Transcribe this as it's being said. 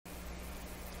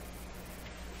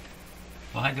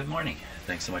Well, hi, good morning.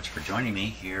 Thanks so much for joining me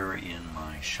here in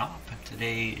my shop.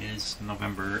 Today is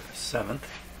November 7th.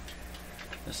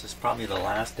 This is probably the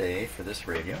last day for this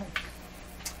radio.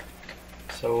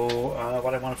 So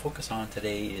what I want to focus on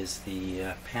today is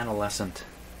the Panelescent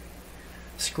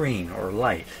screen or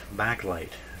light,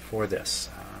 backlight for this.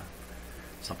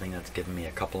 Something that's given me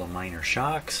a couple of minor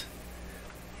shocks,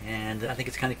 and I think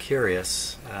it's kind of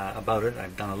curious about it.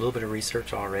 I've done a little bit of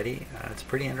research already. It's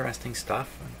pretty interesting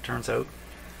stuff. It turns out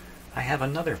I have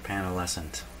another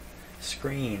Panelescent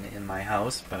screen in my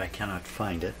house, but I cannot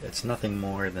find it. It's nothing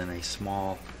more than a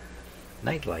small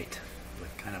nightlight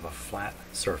with kind of a flat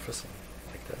surface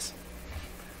like this.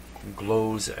 It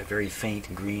glows a very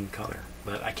faint green color,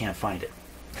 but I can't find it.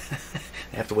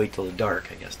 I have to wait till the dark,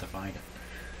 I guess, to find it.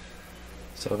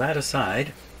 So that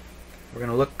aside, we're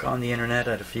going to look on the internet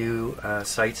at a few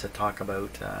sites that talk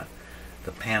about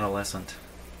the Panelescent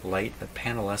light. The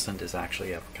Panelescent is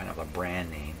actually a kind of a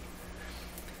brand name.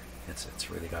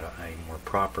 It's really got a more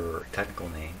proper technical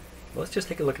name. Let's just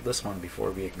take a look at this one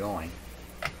before we get going.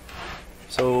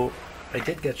 So I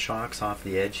did get shocks off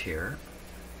the edge here,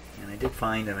 and I did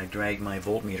find, and I dragged my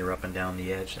voltmeter up and down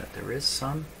the edge, that there is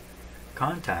some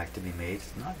contact to be made.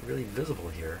 It's not really visible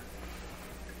here.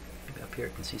 Maybe up here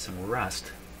you can see some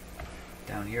rust.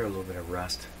 Down here a little bit of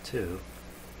rust too.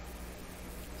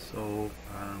 So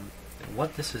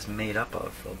what this is made up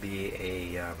of will be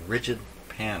a rigid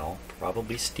panel,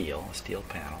 probably steel, a steel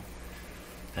panel,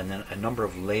 and then a number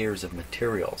of layers of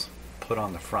materials put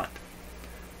on the front.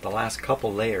 The last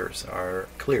couple layers are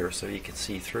clear so you can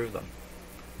see through them.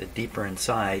 The deeper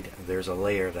inside there's a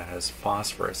layer that has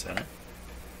phosphorus in it,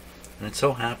 and it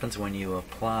so happens when you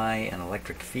apply an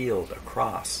electric field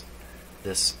across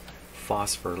this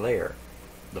phosphor layer,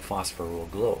 the phosphor will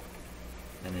glow,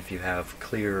 and if you have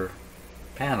clear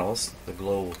panels, the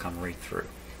glow will come right through.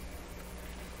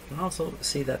 You can also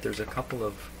see that there's a couple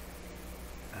of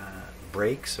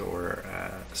breaks or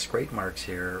scrape marks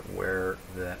here where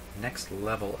the next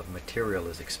level of material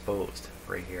is exposed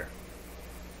right here.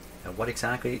 Now what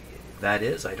exactly that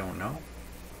is, I don't know.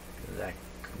 That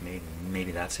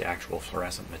maybe that's the actual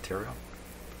fluorescent material.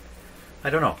 I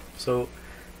don't know. So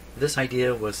this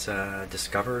idea was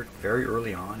discovered very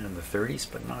early on in the 30s,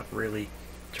 but not really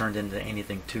turned into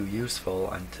anything too useful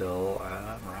until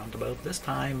around about this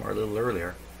time or a little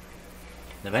earlier.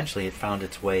 And eventually it found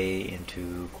its way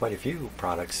into quite a few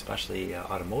products, especially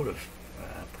automotive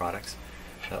products,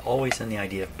 always in the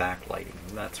idea of backlighting.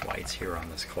 That's why it's here on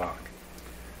this clock.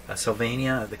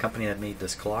 Sylavania, the company that made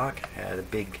this clock, had a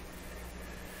big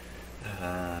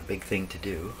thing to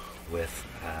do with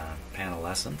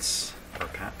panelescents or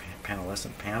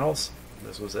panelescent panels.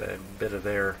 This was a bit of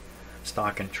their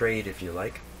stock and trade, if you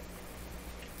like.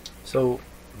 So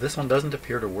this one doesn't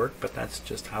appear to work, but that's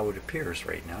just how it appears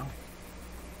right now.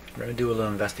 We're going to do a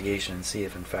little investigation and see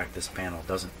if in fact this panel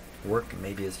doesn't work.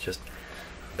 Maybe it's just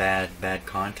bad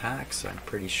contacts. I'm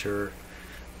pretty sure,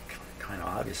 kind of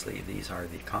obviously, these are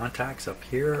the contacts up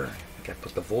here. I think I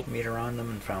put the voltmeter on them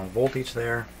and found voltage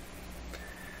there.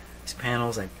 These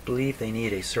panels, I believe they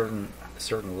need a certain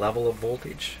level of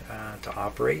voltage to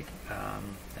operate,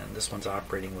 and this one's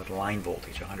operating with line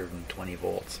voltage, 120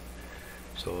 volts.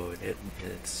 So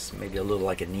it's maybe a little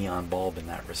like a neon bulb in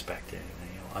that respect. You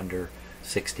know, under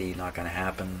 60, not going to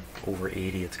happen. Over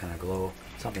 80, it's going to glow.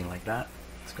 Something like that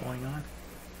is going on.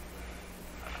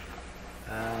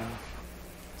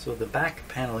 So the back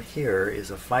panel here is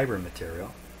a fiber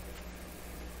material.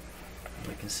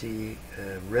 We can see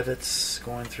rivets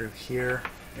going through here.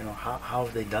 You know, how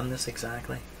have they done this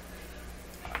exactly?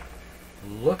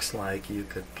 Looks like you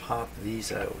could pop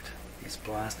these out, these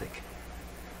plastic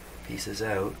pieces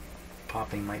out.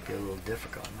 Popping might be a little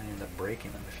difficult. You might end up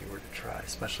breaking them if you were to try,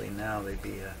 especially now they'd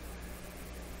be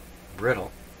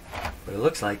brittle. But it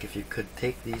looks like if you could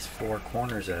take these four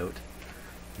corners out,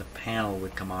 the panel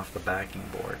would come off the backing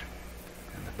board.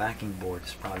 And the backing board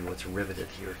is probably what's riveted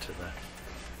here to the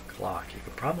clock. You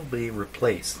could probably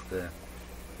replace the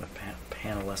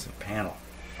Panelescent panel,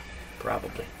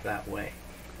 probably that way.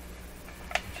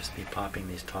 Just be popping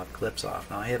these top clips off.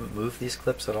 Now I haven't moved these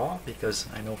clips at all because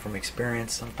I know from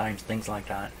experience sometimes things like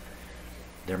that,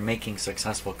 they're making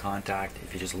successful contact.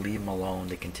 If you just leave them alone,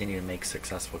 they continue to make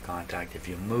successful contact. If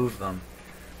you move them,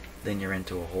 then you're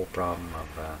into a whole problem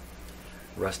of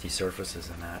rusty surfaces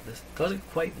and that. This doesn't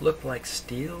quite look like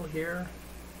steel here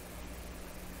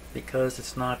because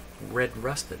it's not red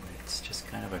rusted. It's just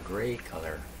kind of a gray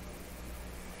color,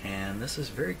 and this is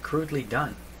very crudely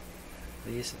done.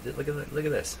 Look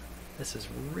at this. This is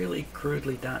really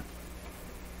crudely done,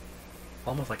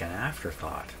 almost like an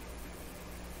afterthought.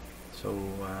 So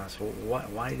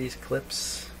why these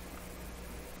clips?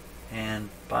 And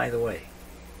by the way,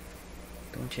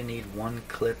 don't you need one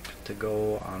clip to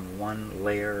go on one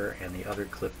layer and the other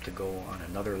clip to go on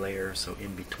another layer, so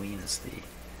in between is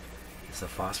the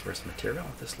phosphorus material?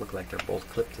 This look like they're both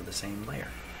clipped to the same layer.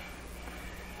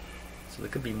 So there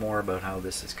could be more about how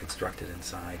this is constructed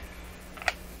inside.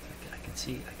 I can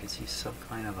see some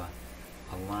kind of a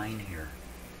line here.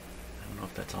 I don't know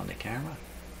if that's on the camera.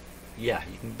 Yeah,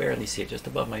 you can barely see it. Just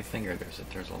above my finger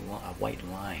there's a white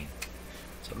line.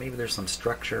 So maybe there's some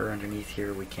structure underneath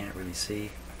here we can't really see.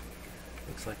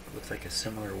 Looks like a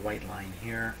similar white line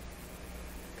here,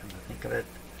 come to think of it.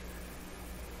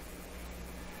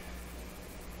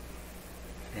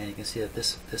 And you can see that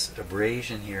this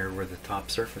abrasion here where the top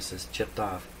surface is chipped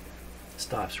off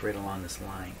stops right along this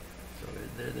line. So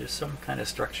there's some kind of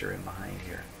structure in behind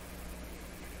here.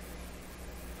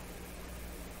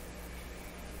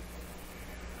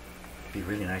 It'd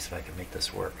be really nice if I could make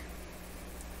this work.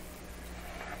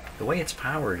 The way it's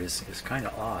powered is kind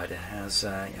of odd. It has,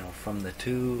 from the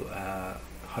two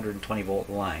 120 volt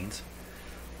lines,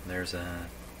 there's a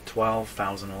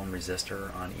 12,000 ohm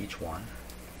resistor on each one.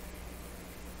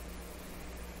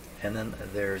 And then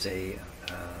there's a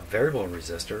variable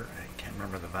resistor. I can't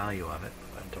remember the value of it.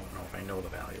 I don't know if I know the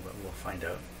value, but we'll find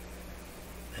out.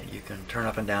 That you can turn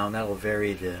up and down. That'll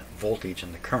vary the voltage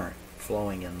and the current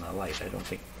flowing in the light. I don't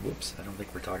think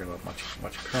we're talking about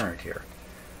much current here.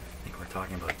 I think we're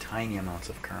talking about tiny amounts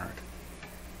of current.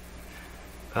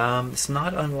 It's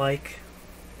not unlike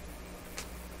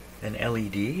an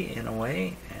LED in a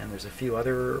way, and there's a few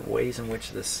other ways in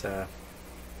which this, not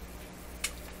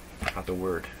the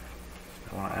word,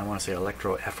 I want to say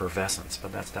electroeffervescence,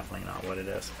 but that's definitely not what it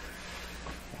is.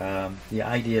 The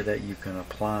idea that you can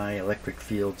apply electric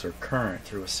fields or current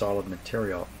through a solid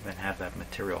material and have that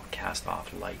material cast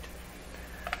off light.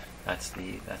 That's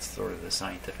sort of the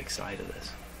scientific side of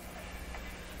this.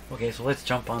 Okay, so let's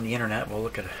jump on the internet. We'll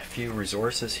look at a few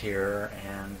resources here,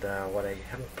 and what I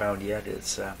haven't found yet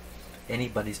is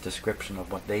anybody's description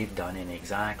of what they've done in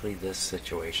exactly this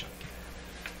situation.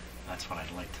 That's what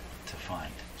I'd like to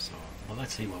find. So, well,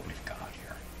 let's see what we've got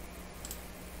here.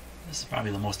 This is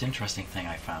probably the most interesting thing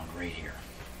I found right here.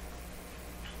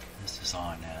 This is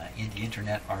on in the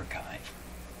Internet Archive.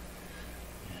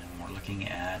 And we're looking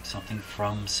at something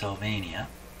from Sylavania,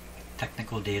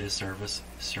 Technical Data Service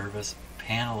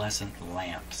Panelescent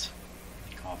lamps.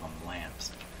 We call them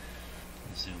lamps.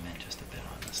 I'll zoom in just a bit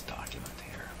on this document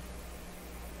here.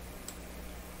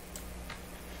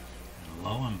 And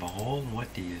lo and behold,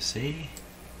 what do you see?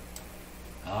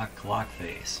 A clock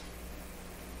face.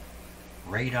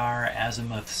 Radar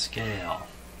azimuth scale.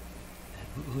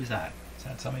 And who's that? Is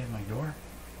that somebody at my door?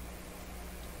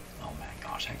 Oh my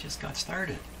gosh, I just got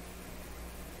started.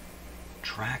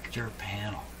 Tractor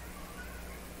panel.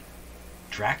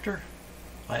 Tractor?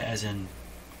 As in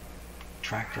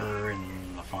tractor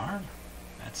in the farm?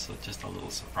 That's just a little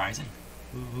surprising.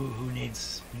 Who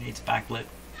needs backlit?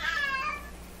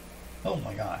 Oh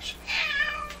my gosh.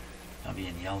 I'm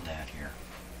being yelled at here.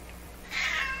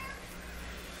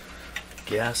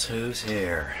 Guess who's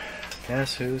here?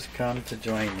 Guess who's come to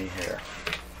join me here?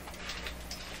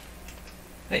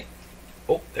 Hey.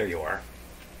 Oh, there you are.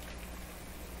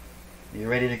 You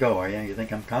ready to go, are you? You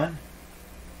think I'm coming?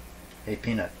 Hey,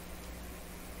 Peanut.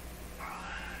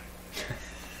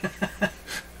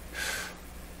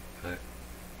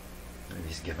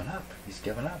 He's given up. He's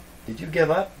given up. Did you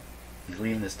give up? He's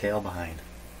leaving his tail behind.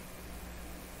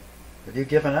 Have you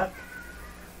given up?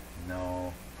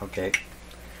 No. Okay.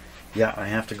 Yeah, I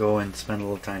have to go and spend a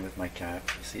little time with my cat.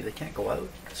 You see, they can't go out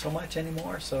so much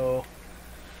anymore, so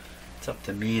it's up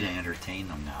to me to entertain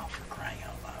them now, for crying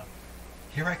out loud.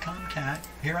 Here I come, cat.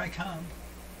 Here I come.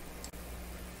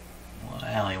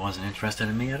 Well, he wasn't interested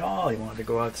in me at all. He wanted to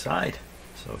go outside.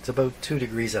 So it's about 2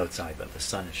 degrees outside, but the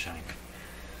sun is shining.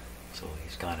 So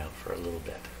he's gone out for a little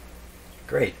bit.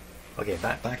 Great. Okay,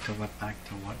 back to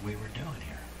what we were doing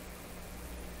here.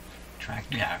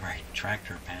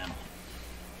 Tractor panel.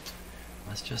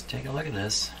 Let's just take a look at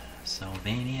this.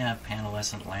 Sylavania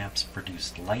panelescent lamps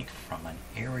produce light from an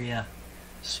area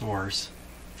source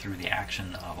through the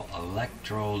action of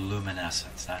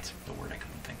electroluminescence. That's the word I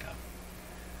couldn't think of.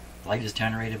 Light is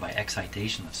generated by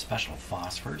excitation of special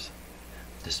phosphors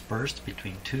dispersed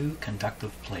between 2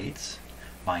 conductive plates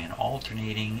by an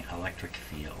alternating electric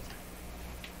field.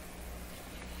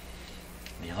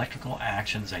 The electrical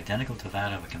action is identical to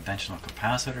that of a conventional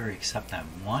capacitor, except that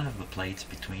one of the plates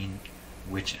between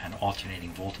which an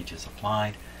alternating voltage is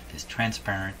applied is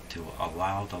transparent to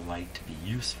allow the light to be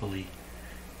usefully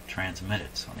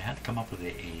transmitted. So they had to come up with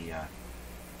a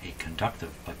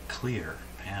conductive but clear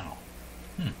panel.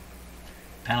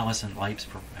 Panelescent lights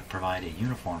provide a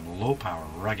uniform, low-power,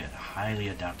 rugged, highly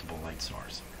adaptable light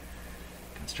source.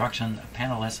 Construction: a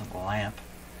panelescent lamp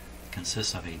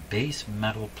consists of a base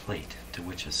metal plate to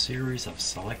which a series of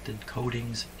selected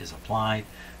coatings is applied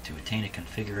to attain a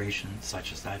configuration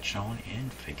such as that shown in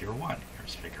Figure 1.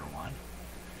 Here's Figure 1.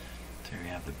 So we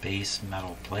have the base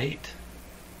metal plate,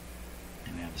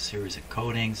 and we have a series of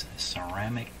coatings, a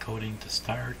ceramic coating to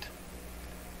start,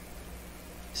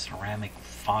 ceramic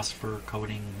phosphor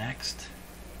coating next,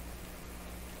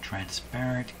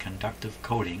 transparent conductive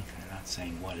coating, I'm not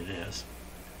saying what it is,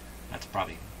 that's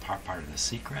probably part of the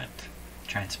secret,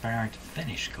 transparent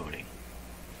finish coating.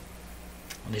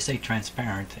 When they say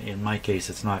transparent, in my case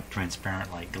it's not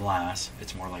transparent like glass,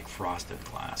 it's more like frosted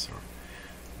glass,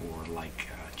 or like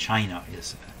china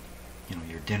is, you know,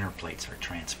 your dinner plates are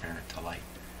transparent to light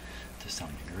to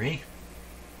some degree.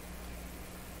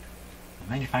 The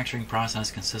manufacturing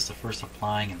process consists of first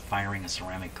applying and firing a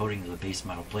ceramic coating to the base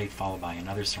metal plate, followed by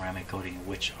another ceramic coating in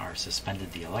which are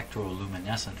suspended the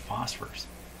electroluminescent phosphors.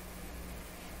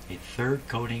 A third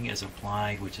coating is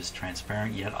applied which is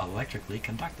transparent yet electrically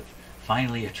conductive.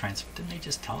 Finally, didn't they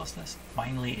just tell us this?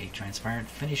 Finally, a transparent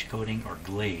finish coating or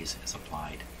glaze is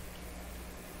applied.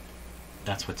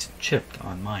 That's what's chipped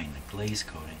on mine, the glaze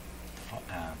coating.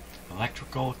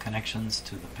 Electrical connections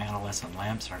to the panelescent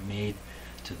lamps are made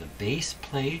to the base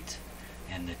plate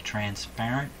and the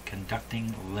transparent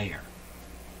conducting layer,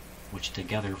 which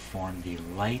together form the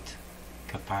light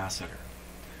capacitor.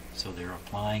 So they're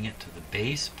applying it to the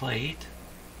base plate.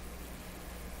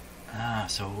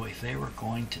 So if they were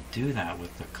going to do that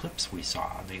with the clips we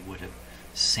saw, they would have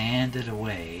sanded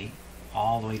away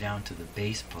all the way down to the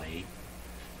base plate,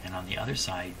 and on the other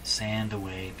side sand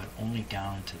away but only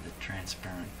down to the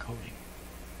transparent coating.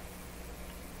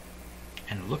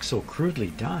 And it looks so crudely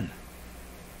done.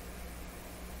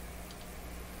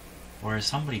 Or has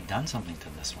somebody done something to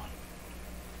this one?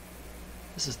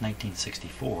 This is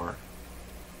 1964.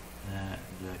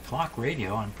 The clock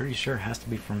radio, I'm pretty sure, has to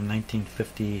be from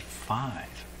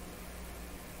 1955.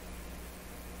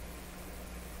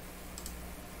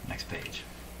 Next page.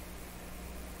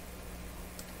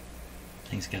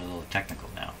 Things get a little technical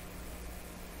now.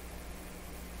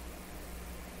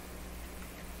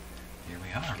 Here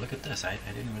we are. Look at this. I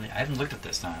haven't looked at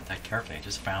this that carefully. I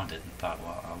just found it and thought,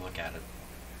 well, I'll look at it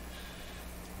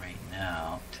right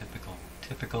now.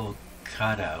 Typical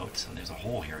cutout. So there's a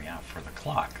hole here, yeah, for the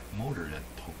clock motor to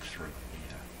poke through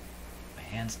the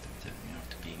hands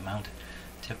to be mounted.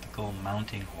 Typical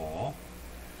mounting hole.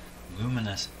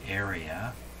 Luminous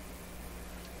area.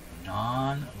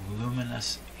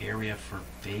 Non-luminous area for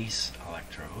base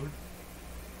electrode.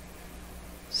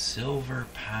 Silver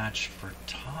patch for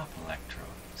top electrode.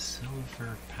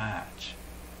 Silver patch.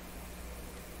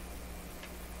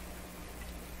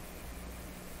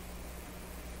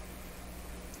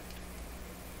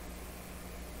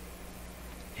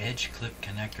 Edge clip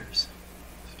connectors.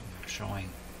 So they're showing,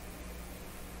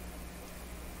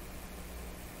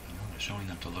 they're showing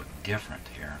them to look different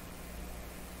here.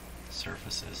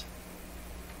 Surfaces.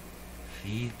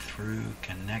 Feed through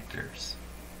connectors.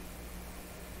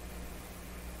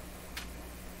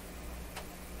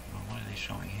 Well, what are they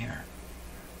showing here?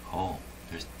 Oh,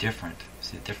 there's different,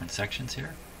 see the different sections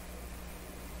here?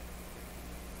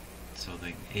 So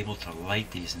they're able to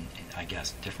light these in I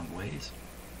guess, different ways.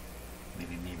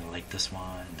 Maybe like this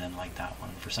one, then like that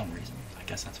one, for some reason. I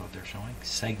guess that's what they're showing.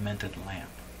 Segmented lamp.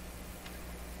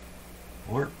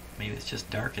 Or maybe it's just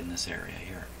dark in this area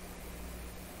here.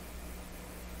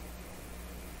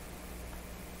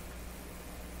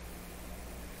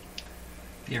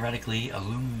 Theoretically,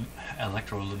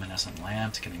 electroluminescent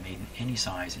lamps can be made in any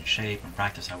size and shape. In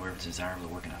practice, however, it's desirable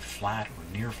to work on flat or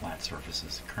near flat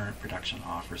surfaces. Current production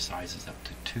offers sizes up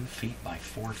to 2 feet by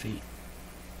 4 feet.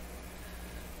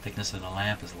 Thickness of the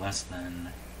lamp is less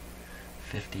than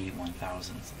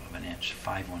 50/1000th of an inch,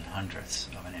 5/100ths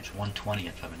of an inch,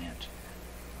 1/20th of an inch.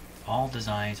 All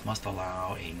designs must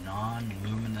allow a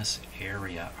non-luminous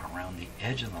area around the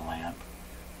edge of the lamp,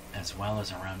 as well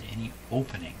as around any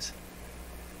openings.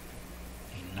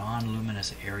 A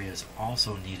non-luminous area is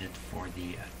also needed for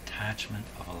the attachment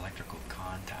of electrical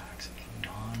contacts. A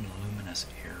non-luminous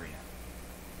area.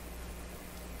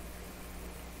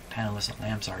 Panelescent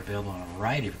lamps are available in a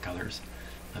variety of colors,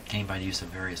 obtained by the use of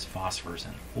various phosphors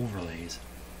and overlays.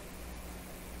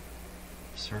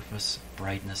 Surface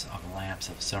brightness of lamps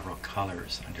of several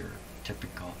colors under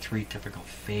three typical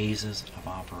phases of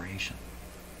operation.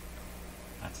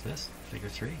 That's this, figure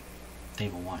 3,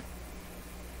 table 1.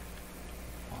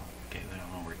 Well, okay, we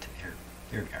don't know where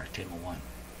here we are, table 1.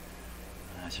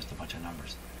 That's just a bunch of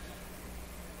numbers.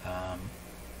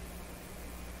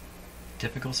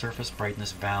 typical surface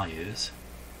brightness values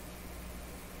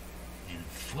in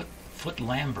foot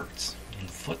Lamberts.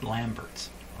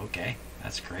 Okay,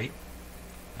 that's great.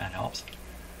 That helps.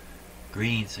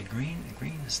 Green. So green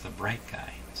is the bright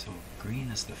guy. So green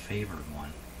is the favored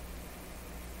one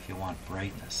if you want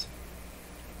brightness.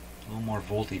 A little more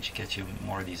voltage gets you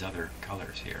more of these other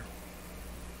colors here.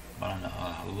 But on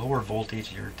a lower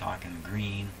voltage, you're talking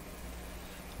green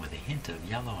with a hint of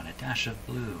yellow and a dash of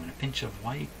blue and a pinch of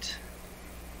white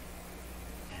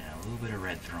and a little bit of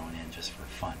red thrown in just for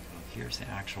fun. So here's the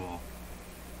actual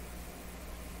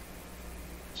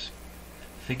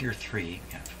figure 3.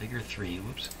 Yeah, figure 3.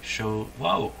 Whoops. Show.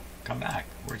 Whoa! Come back.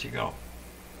 Where'd you go?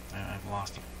 I've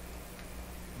lost him.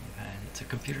 It's a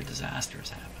computer disaster has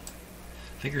happened.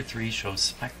 Figure 3 shows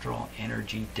spectral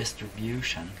energy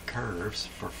distribution curves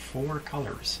for 4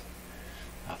 colors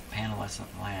of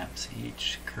panelescent lamps.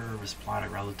 Each curve is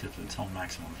plotted relative to its own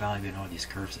maximum value. You know these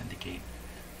curves indicate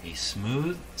a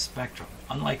smooth spectrum.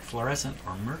 Unlike fluorescent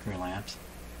or mercury lamps,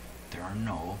 there are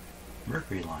no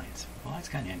mercury lines. Well, that's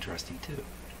kind of interesting too.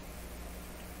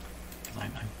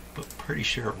 I'm pretty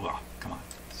sure. Well, come on,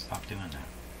 stop doing that.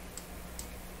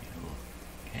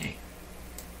 Hey,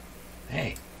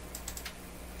 hey,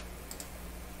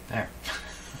 there.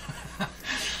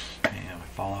 Hey, I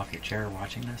fall off your chair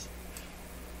watching this.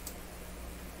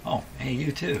 Oh, hey,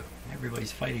 you too.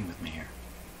 Everybody's fighting with me here.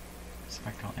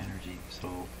 Spectral energy.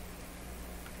 So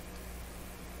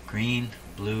green,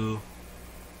 blue,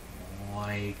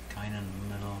 white, kind of in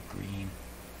the middle, green,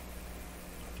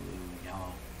 blue,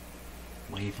 yellow.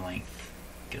 Wavelength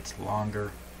gets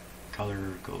longer.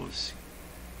 Color goes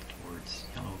towards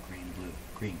yellow, green, blue.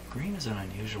 Green is an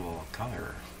unusual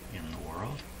color in the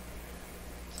world,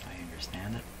 as I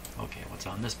understand it. Okay, what's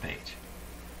on this page?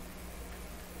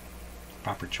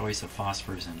 Proper choice of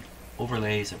phosphors and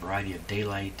overlays. A variety of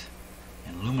daylight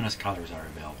and luminous colors are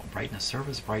available. Brightness,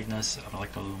 surface brightness of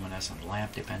electroluminescent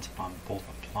lamp depends upon both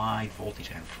applied voltage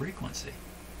and frequency.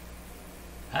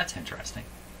 That's interesting.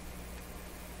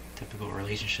 Typical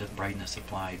relationship, brightness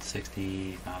applied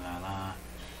 60,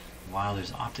 while it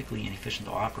is optically inefficient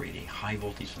to operate a high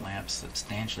voltage lamp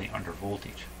substantially under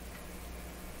voltage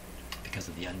because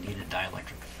of the unneeded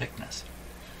dielectric thickness.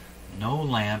 No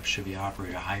lamp should be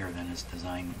operated higher than its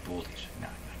design voltage. Now,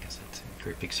 I guess it's a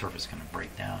great big surface going to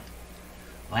break down.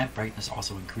 Lamp brightness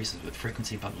also increases with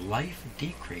frequency, but life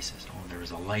decreases. Oh, there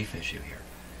is a life issue here.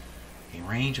 A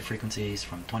range of frequencies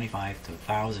from 25 to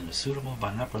 1,000 is suitable,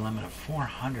 but an upper limit of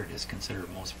 400 is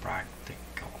considered most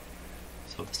practical.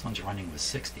 So this one's running with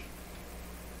 60.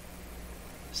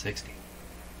 60.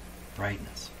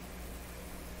 Brightness.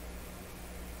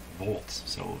 Volts.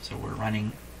 So we're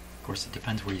running, of course it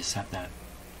depends where you set that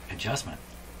adjustment.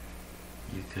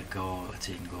 You could go, let's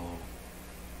see, you can go,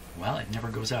 well, it never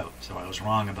goes out. So I was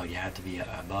wrong about you had to be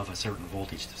above a certain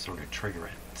voltage to sort of trigger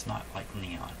it. It's not like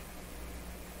neon.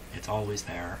 It's always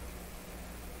there.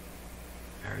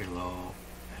 Very low,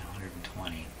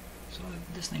 120. So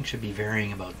this thing should be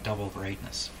varying about double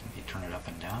brightness. If you turn it up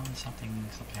and down, something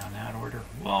on that order.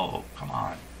 Whoa, come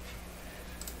on.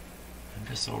 I'm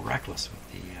just so reckless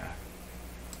with the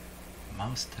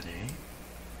mouse today.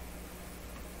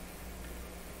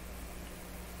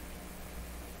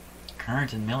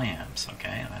 Current in milliamps,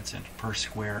 okay, that's it per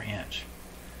square inch.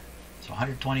 So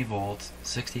 120 volts,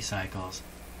 60 cycles.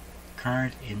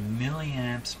 Current in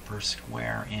milliamps per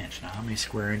square inch. Now, how many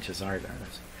square inches are there?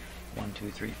 There's 1, 2,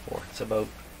 3, 4. It's about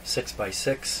 6 by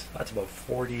 6. That's about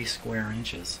 40 square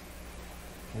inches.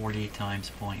 40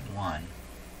 times 0.1.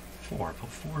 4. About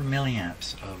 4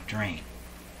 milliamps of drain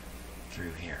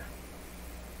through here.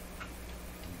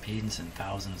 Impedance in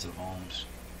thousands of ohms.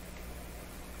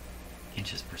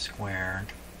 Inches per squared.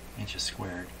 Inches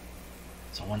squared.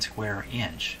 So 1 square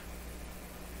inch.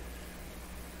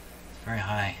 It's very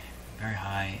high. Very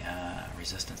high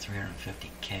resistance,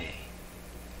 350K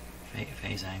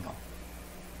phase angle.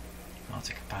 Well, it's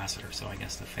a capacitor, so I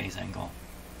guess the phase angle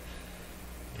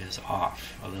is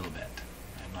off a little bit.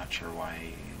 I'm not sure why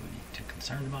you would be too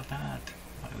concerned about that.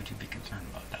 Why would you be concerned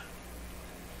about that?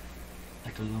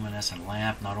 Electroluminescent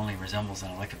lamp not only resembles an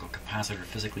electrical capacitor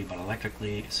physically, but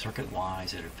electrically,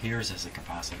 circuit-wise, it appears as a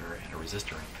capacitor and a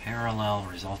resistor in parallel,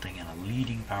 resulting in a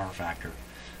leading power factor,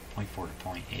 0.4 to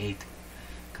 0.8.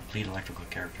 Complete electrical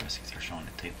characteristics are shown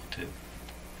in Table 2.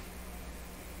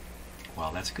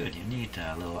 Well, that's good. You need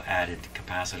a little added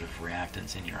capacitive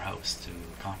reactance in your house to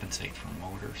compensate for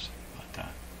motors, but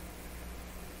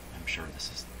I'm sure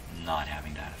this is not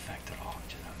having that effect at all.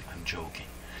 I'm joking.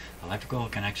 Electrical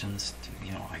connections,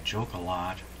 I joke a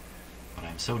lot, but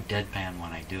I'm so deadpan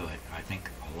when I do it. I think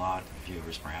a lot of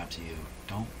viewers, perhaps you,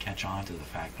 don't catch on to the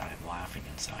fact that I'm laughing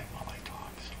inside while I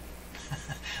talk.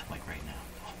 So like right now.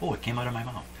 Oh, it came out of my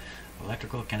mouth.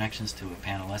 Electrical connections to a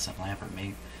panelescent lamp are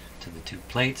made to the two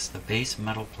plates, the base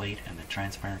metal plate and the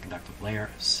transparent conductive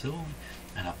layer.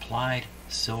 An applied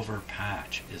silver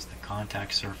patch is the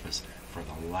contact surface for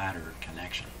the latter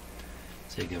connection.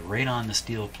 So you go right on the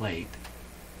steel plate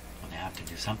when they have to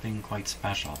do something quite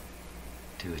special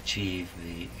to achieve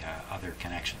the other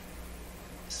connection.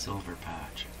 Silver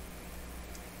patch.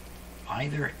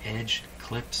 Either edge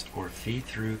clips or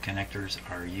feed-through connectors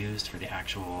are used for the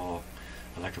actual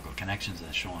electrical connections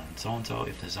as shown. So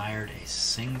if desired, a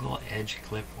single edge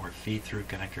clip or feed-through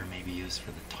connector may be used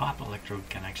for the top electrode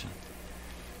connection,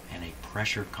 and a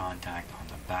pressure contact on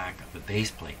the back of the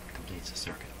base plate completes the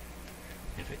circuit.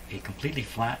 If a completely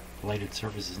flat lighted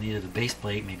surface is needed, the base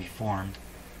plate may be formed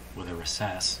with a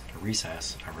recess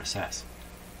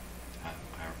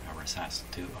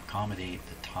to accommodate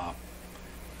the top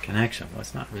connection. Well,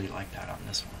 it's not really like that on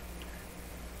this one.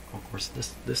 Of course,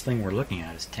 this thing we're looking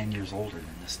at is 10 years older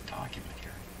than this document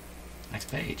here. Next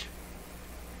page.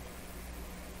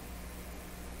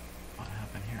 What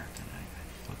happened here? Then I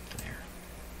flipped there.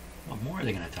 What more are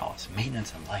they going to tell us?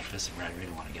 Maintenance and life. This is where I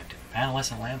really want to get to.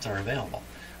 Panelescent lamps are available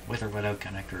with or without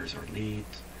connectors or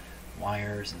leads,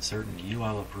 wires, and certain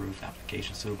UL-approved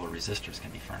application suitable resistors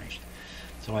can be furnished.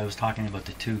 So I was talking about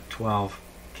the two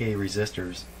 12K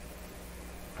resistors.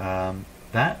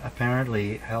 That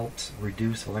apparently helps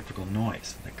reduce electrical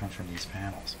noise that comes from these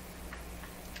panels.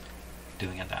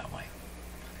 Doing it that way.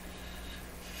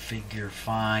 Figure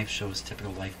 5 shows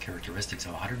typical life characteristics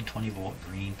of a 120 volt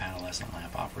green panelescent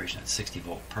lamp operation at 60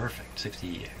 volt. Perfect.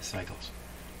 60 cycles.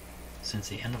 Since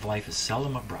the end of life is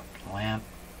seldom abrupt, lamp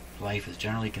life is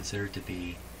generally considered to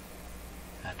be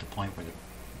at the point where the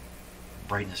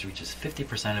brightness reaches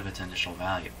 50% of its initial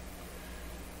value.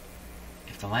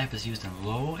 If the lamp is used in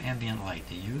low ambient light,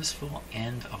 the useful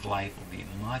end of life will be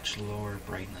much lower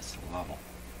brightness level.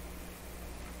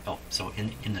 Oh, so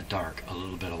in the dark, a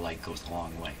little bit of light goes a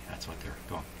long way. That's what they're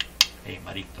going. Hey,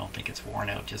 buddy, don't think it's worn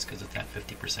out just because it's at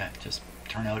 50%. Just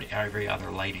turn out every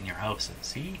other light in your house and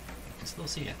see, you can still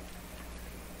see it.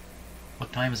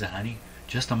 What time is it, honey?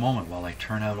 Just a moment while I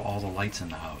turn out all the lights in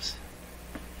the house.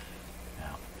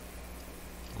 Now,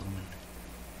 lumen.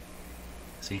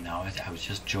 See, now I was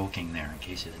just joking there in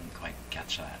case you didn't quite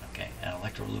catch that. Okay, an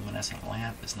electroluminescent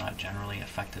lamp is not generally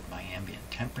affected by ambient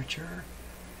temperature.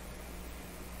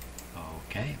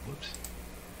 Okay, whoops.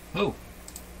 Oh,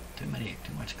 too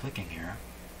much clicking here.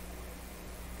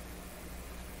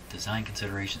 Design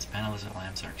considerations. Panelescent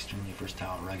lamps are extremely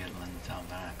versatile, rugged, lend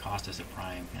themselves. Cost is a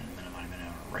prime, and minimum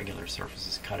regular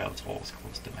surfaces, cutouts, holes,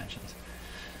 close dimensions.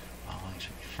 Following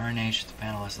should be furnished.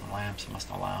 Panelescent lamps must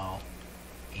allow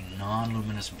a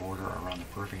non-luminous border around the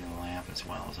periphery of the lamp, as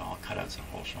well as all cutouts and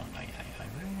holes shown. I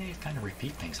really kind of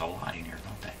repeat things a lot in here,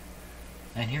 don't they?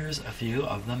 And here's a few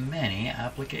of the many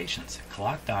applications.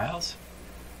 Clock dials,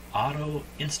 auto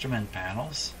instrument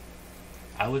panels.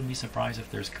 I wouldn't be surprised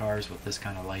if there's cars with this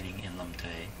kind of lighting in them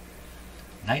today.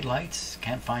 Night lights,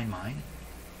 can't find mine.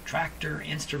 Tractor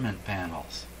instrument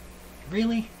panels.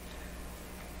 Really?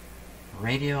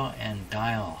 Radio and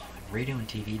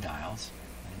TV dials.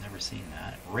 I've never seen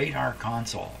that. Radar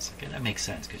consoles. Okay, that makes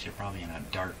sense because you're probably in a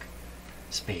dark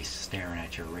space staring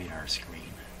at your radar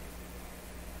screen.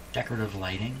 Decorative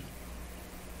lighting.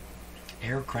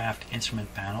 Aircraft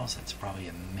instrument panels. That's probably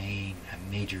a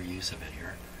major use of it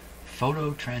here.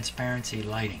 Photo transparency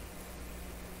lighting.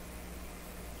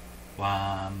 Well,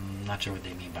 I'm not sure what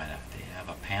they mean by that. They have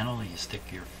a panel and you stick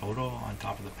your photo on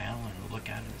top of the panel and look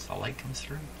at it as the light comes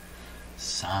through.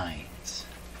 Signs.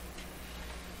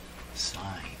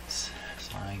 Signs.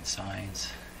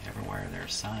 Everywhere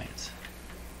there's signs.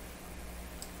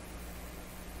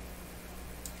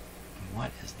 And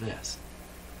what is this?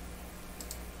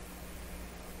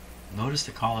 Notice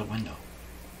to call it window.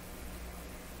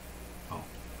 Oh,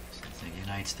 it's the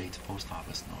United States Post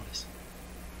Office notice.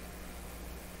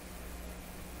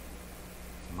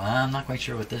 Well, I'm not quite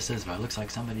sure what this is, but it looks like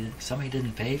somebody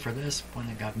didn't pay for this when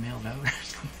it got mailed out or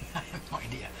something. I have no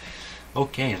idea.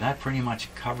 Okay, that pretty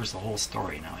much covers the whole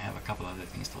story. Now I have a couple other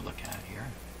things to look at here.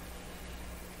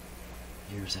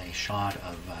 Here's a shot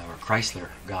of where Chrysler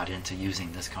got into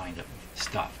using this kind of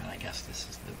stuff, and I guess this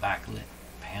is the backlit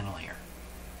panel here.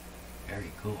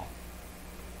 Very cool.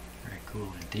 Very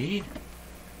cool indeed.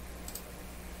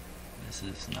 This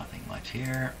is nothing much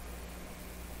here.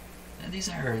 And these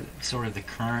are sort of the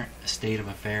current state of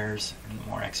affairs,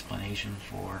 more explanation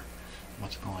for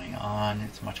what's going on.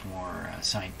 It's much more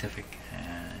scientific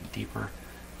and deeper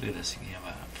Look at this. You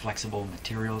have flexible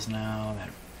materials now that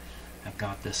have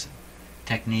got this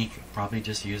technique, probably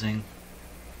just using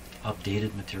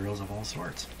updated materials of all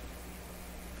sorts.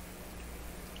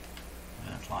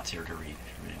 There's lots here to read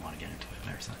if you really want to get into it.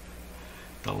 There's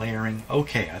the layering.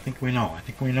 Okay, I think we know. I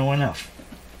think we know enough.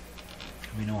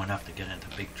 We know enough to get into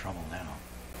big trouble now.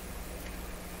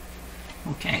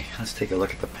 Okay, let's take a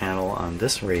look at the panel on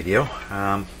this radio.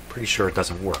 Pretty sure it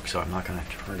doesn't work, so I'm not going to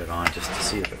turn it on just to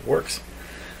see if it works.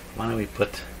 Why don't we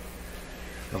put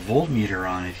a voltmeter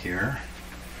on it here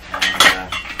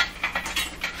and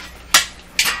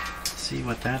see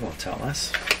what that'll tell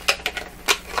us.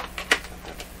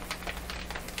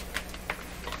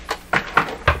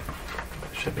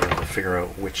 Should be able to figure out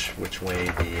which way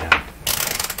the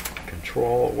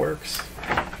control works.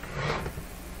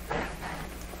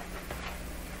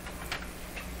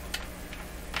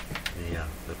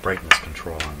 The brightness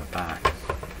control on the back,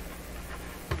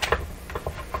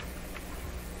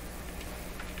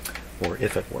 or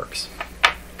if it works.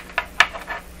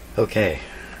 Okay,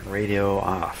 radio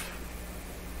off.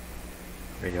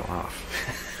 Radio off.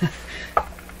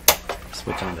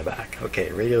 Switch on the back.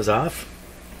 Okay, radio's off,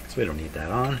 so we don't need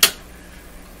that on.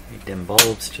 We dim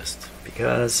bulbs just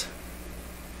because.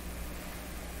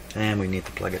 And we need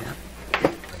to plug it in.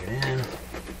 Plug it in.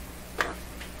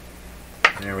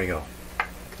 There we go.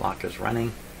 Clock is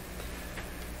running.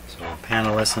 So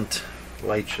panelescent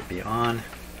light should be on.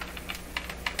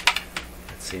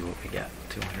 Let's see what we get.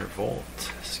 200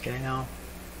 volt scale.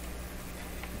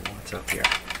 What's up here?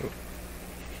 Ooh.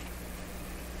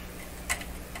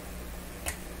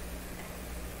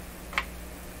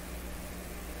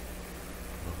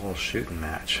 The whole shooting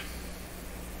match.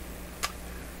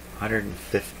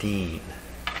 115.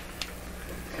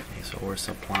 Okay, so we're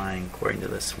supplying, according to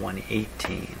this,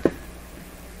 118.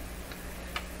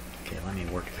 Okay, let me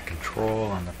work the control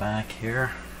on the back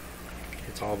here.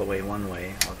 It's all the way one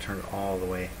way. I'll turn it all the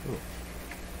way. Ooh.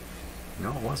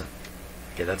 No, it wasn't.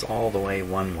 Okay, that's all the way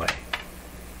one way.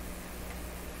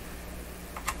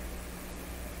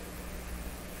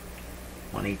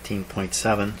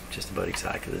 $118.7, just about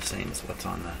exactly the same as what's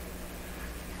on the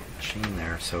machine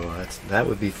there. So that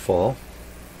would be full.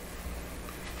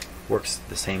 Works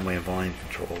the same way volume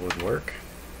control would work.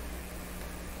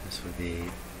 This would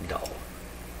be dull.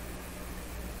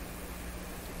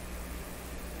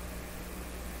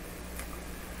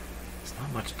 There's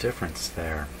not much difference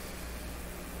there.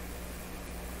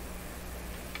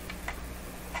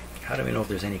 How do we know if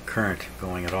there's any current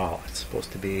going at all? It's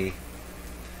supposed to be,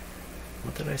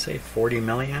 what did I say, 40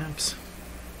 milliamps?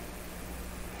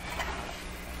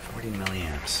 40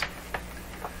 milliamps.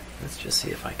 Let's just see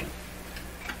if I can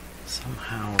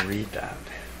somehow read that.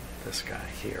 This guy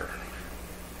here.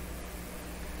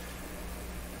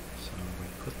 So we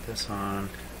put this on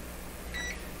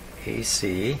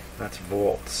AC, that's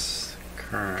volts,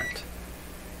 current,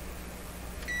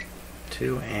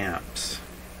 2 amps.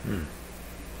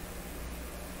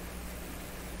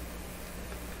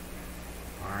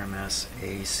 RMS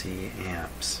AC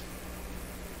amps.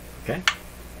 Okay,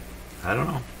 I don't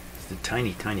know. It's a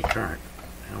tiny current.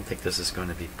 I don't think this is going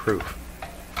to be proof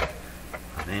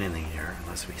of anything here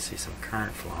unless we see some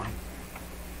current flowing.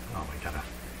 Oh, we got an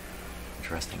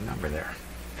interesting number there.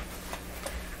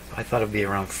 So I thought it would be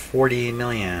around 40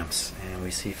 milliamps, and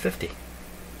we see 50.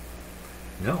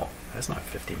 No, that's not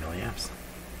 50 milliamps.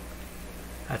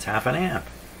 That's half an amp.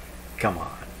 Come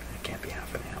on, it can't be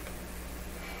half an amp.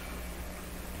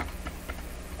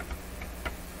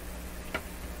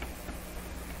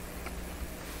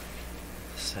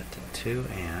 Set to 2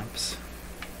 amps.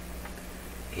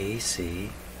 AC.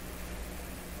 It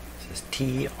says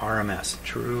TRMS,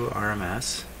 true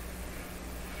RMS.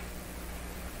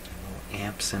 A little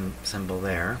amp symbol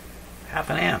there. Half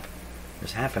an amp.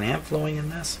 There's half an amp flowing in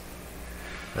this.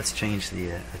 Let's change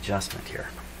the adjustment here.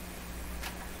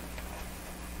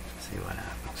 See what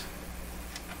happens.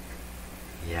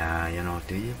 Yeah, you know,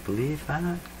 do you believe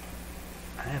that?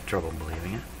 I have trouble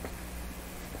believing it.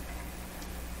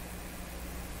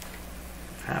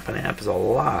 Half an amp is a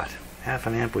lot. Half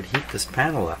an amp would heat this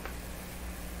panel up.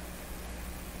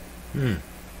 I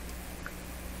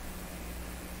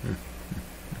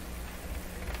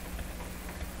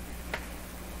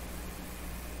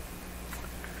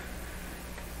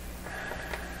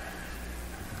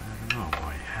don't know,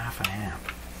 boy. Half an amp.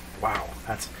 Wow.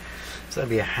 So that'd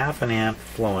be a half an amp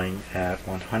flowing at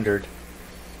 100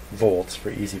 volts for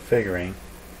easy figuring.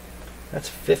 That's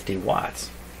 50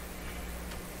 watts.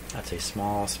 That's a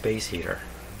small space heater.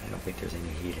 I don't think there's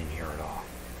any heat in here at all.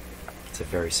 It's a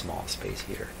very small space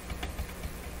heater.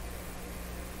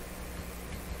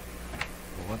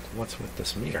 What's with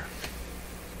this meter?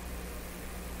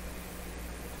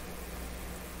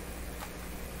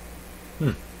 I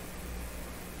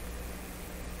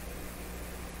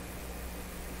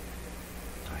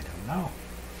don't know.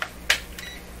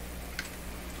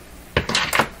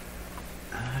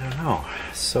 I don't know.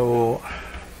 So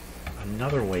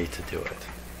another way to do it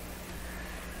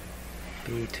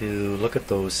be to look at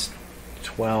those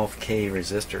 12K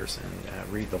resistors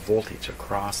and read the voltage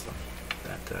across them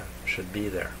that should be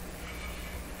there.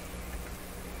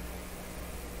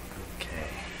 Okay.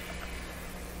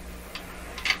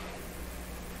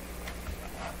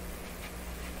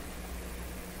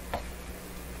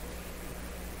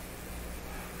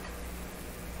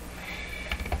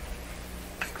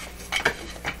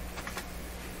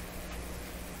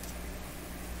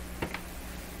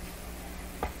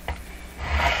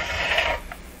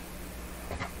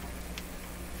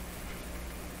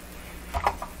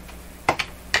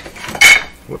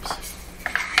 Whoops.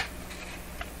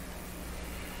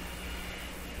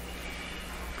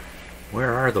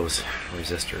 Where are those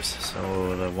resistors?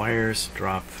 So the wires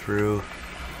drop through.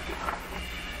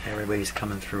 Everybody's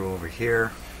coming through over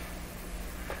here.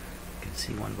 You can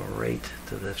see one go right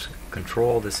to this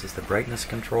control. This is the brightness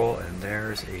control, and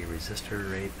there's a resistor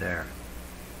right there.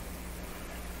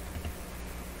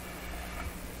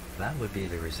 That would be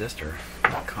the resistor.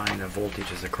 What kind of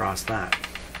voltage is across that?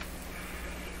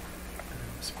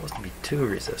 It's supposed to be 2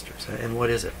 resistors. And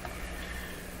what is it?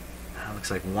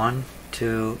 Looks like 1,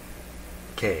 2,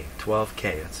 K,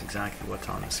 12K. That's exactly what's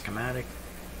on the schematic.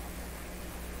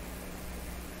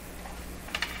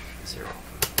 0. I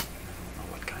don't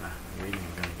know what kind of reading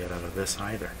I'm going to get out of this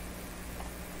either.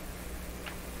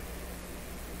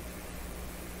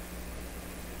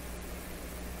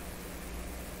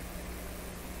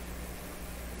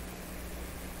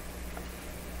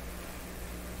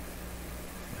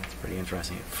 That's pretty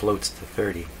interesting. It floats to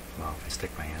 30. Well, if I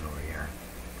stick my hand over here.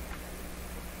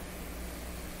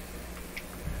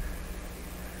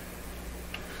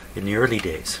 In the early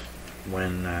days,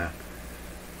 when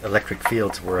electric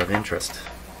fields were of interest,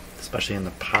 especially in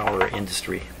the power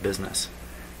industry business,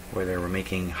 where they were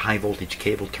making high voltage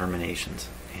cable terminations,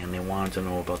 and they wanted to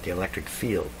know about the electric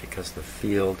field because the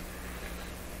field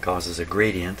causes a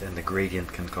gradient, and the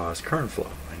gradient can cause current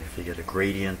flow. And if you get a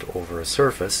gradient over a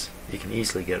surface, you can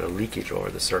easily get a leakage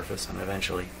over the surface, and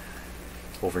eventually,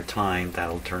 over time,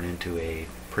 that'll turn into a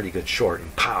pretty good short,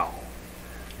 and pow!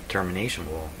 The termination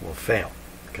will fail,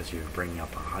 because you're bringing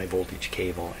up a high voltage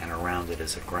cable and around it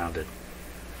is a grounded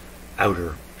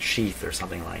outer sheath or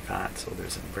something like that. So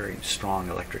there's a very strong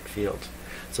electric field.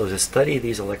 So to study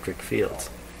these electric fields,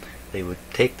 they would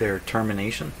take their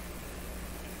termination,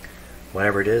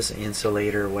 whatever it is,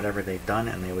 insulator, whatever they've done,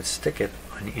 and they would stick it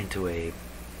into a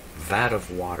vat of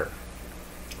water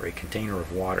or a container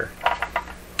of water.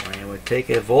 And they would take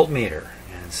a voltmeter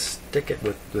and stick it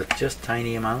with just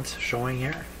tiny amounts showing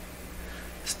here.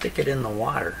 Stick it in the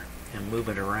water and move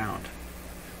it around,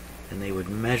 and they would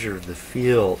measure the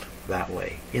field that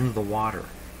way in the water,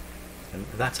 and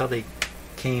that's how they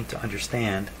came to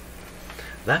understand.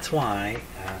 That's why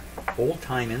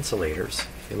old-time insulators,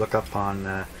 if you look up on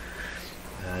the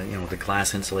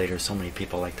glass insulators so many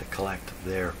people like to collect,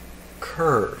 they're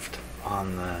curved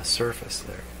on the surface.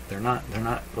 They're not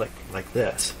like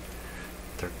this.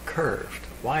 They're curved.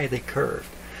 Why are they curved?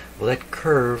 Well, that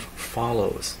curve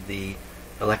follows the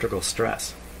electrical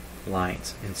stress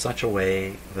lines in such a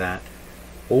way that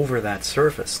over that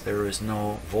surface there is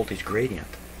no voltage gradient.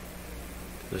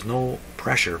 There's no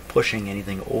pressure pushing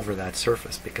anything over that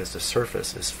surface because the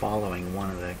surface is following one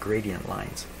of the gradient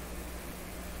lines.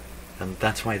 And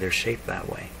that's why they're shaped that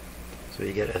way. So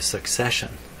you get a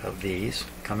succession of these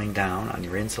coming down on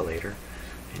your insulator,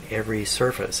 and every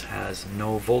surface has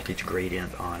no voltage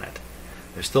gradient on it.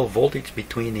 There's still voltage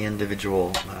between the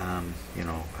individual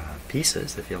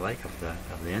pieces, if you like, of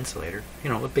the insulator.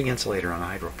 A big insulator on a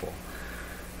hydro pole.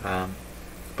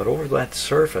 But over that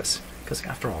surface, because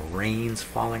after all, rain's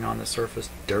falling on the surface,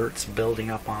 dirt's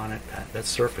building up on it, that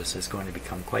surface is going to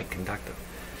become quite conductive.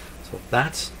 So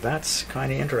that's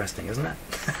kind of interesting, isn't it?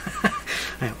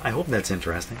 I hope that's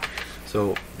interesting.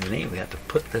 So we have to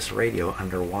put this radio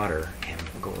underwater and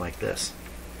go like this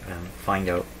and find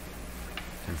out.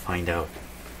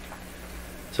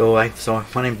 So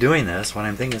when I'm doing this, what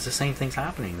I'm thinking is the same thing's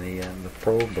happening. The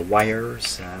probe, the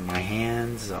wires, my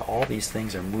hands, all these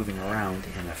things are moving around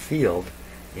in a field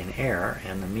in air,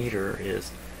 and the meter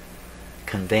is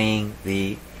conveying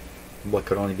what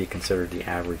could only be considered the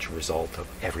average result of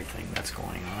everything that's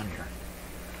going on here.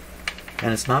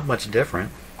 And it's not much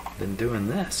different than doing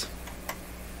this.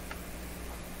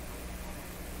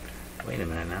 Wait a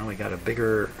minute, now we got a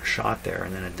bigger shot there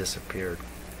and then it disappeared.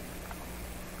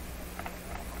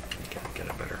 Get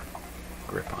a better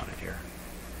grip on it here.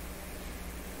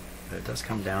 but it does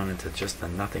come down into just the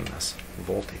nothingness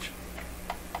voltage.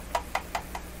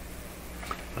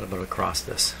 What about across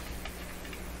this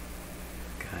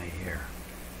guy here?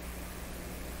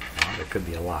 Well, there could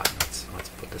be a lot. Let's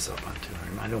put this up on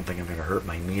 200. I don't think I'm going to hurt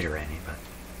my meter any, but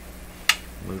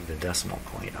move the decimal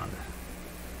point on the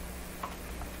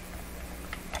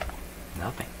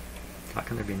nothing. How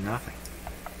can there be nothing?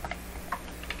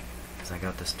 Because I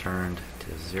got this turned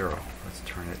to 0. Let's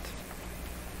turn it.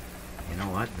 You know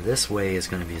what? This way is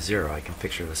going to be 0. I can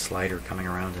picture the slider coming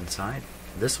around inside.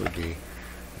 This would be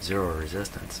 0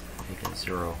 resistance. Make it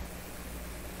 0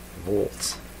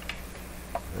 volts.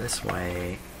 This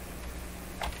way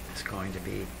is going to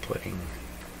be putting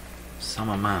some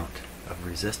amount of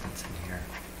resistance in here.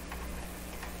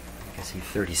 I can see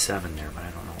 37 there, but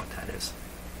I don't know what that is.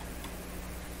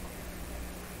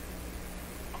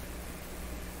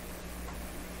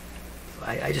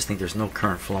 I just think there's no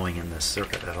current flowing in this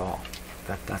circuit at all.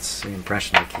 That's the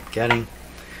impression I keep getting.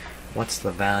 What's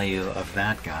the value of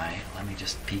that guy? Let me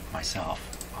just peek myself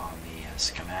on the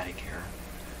schematic here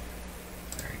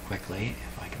very quickly,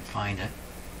 if I can find it.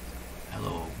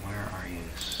 Hello, where are you,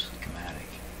 schematic?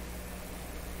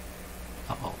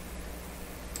 Uh-oh.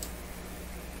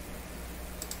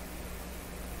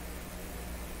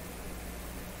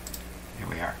 Here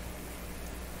we are.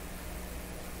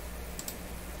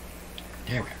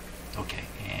 There we are. Okay,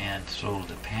 and so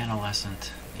the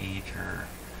Panelescent meter,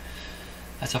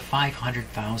 that's a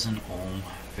 500,000 ohm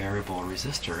variable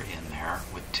resistor in there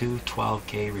with two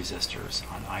 12K resistors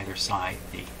on either side.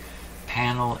 The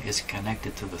panel is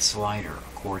connected to the slider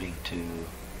according to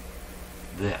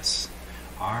this.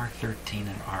 R13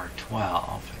 and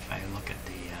R12, if I look at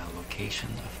the location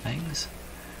of things,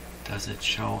 does it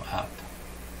show up?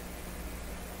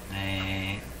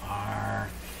 They are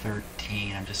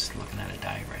 13. I'm just looking at a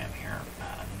diagram here.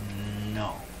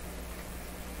 No.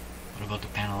 What about the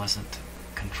Panelescent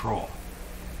control?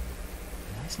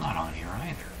 That's not on here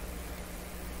either.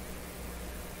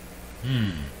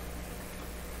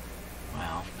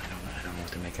 Well, I don't know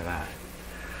what to make of that.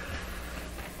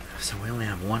 So we only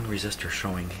have one resistor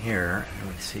showing here, and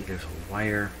we see there's a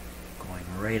wire going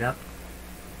right up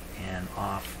and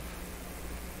off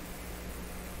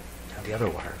the other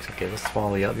wires. Okay, let's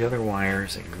follow the other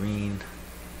wires at green.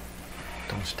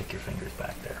 Don't stick your fingers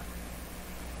back there.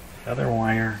 The other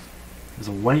wire is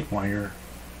a white wire.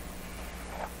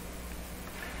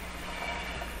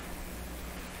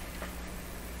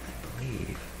 I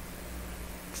believe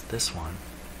it's this one.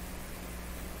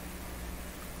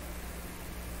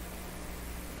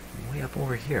 Way up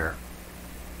over here.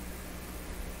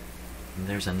 And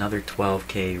there's another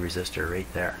 12K resistor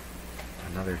right there.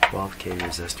 Another 12K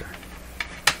resistor.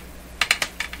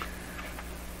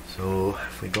 So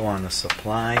if we go on the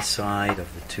supply side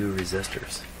of the two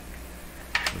resistors,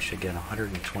 we should get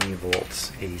 120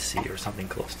 volts AC or something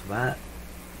close to that.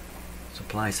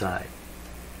 Supply side.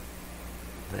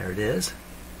 There it is.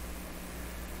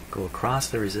 Go across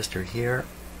the resistor here.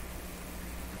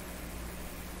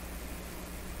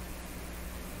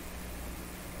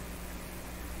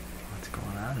 What's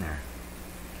going on there?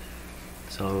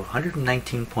 So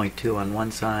 119.2 on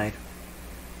one side.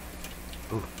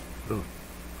 Ooh, ooh.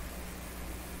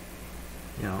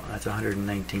 You know, that's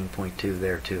 119.2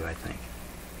 there too, I think.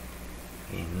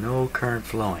 Okay, no current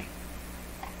flowing.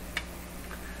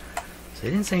 So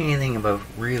they didn't say anything about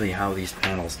really how these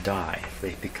panels die. If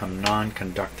they become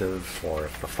non-conductive, or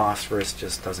if the phosphorus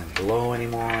just doesn't glow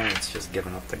anymore, it's just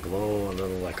giving up the glow a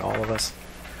little like all of us,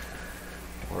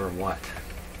 or what.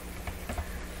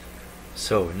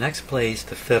 So next plays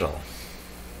the fiddle.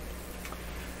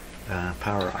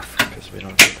 Power off, because we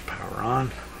don't get the power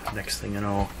on. Next thing you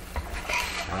know,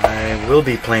 I will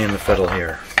be playing the fiddle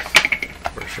here,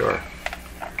 for sure.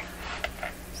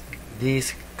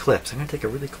 These clips, I'm going to take a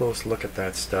really close look at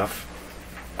that stuff.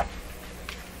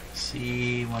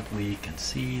 See what we can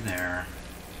see there.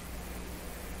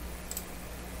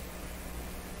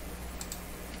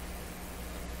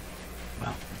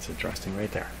 Well, that's interesting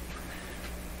right there.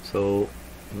 So,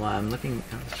 while I'm looking,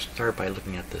 I'll start by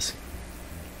looking at this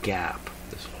gap,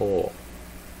 this hole.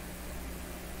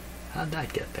 How'd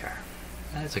that get there?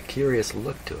 That has a curious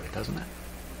look to it, doesn't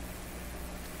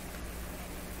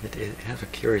it? It has a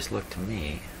curious look to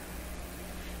me.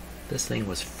 This thing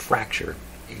was fractured.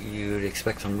 You'd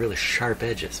expect some really sharp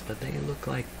edges, but they look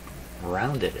like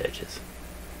rounded edges. Is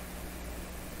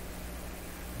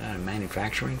that a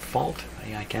manufacturing fault?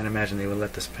 I can't imagine they would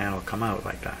let this panel come out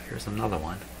like that. Here's another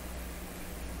one.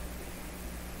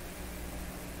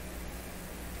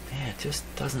 Yeah, it just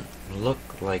doesn't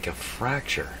look like a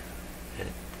fracture. It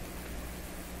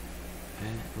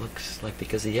looks like,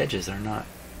 because the edges are not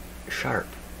sharp.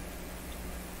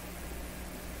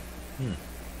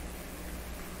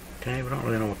 Okay, we don't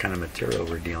really know what kind of material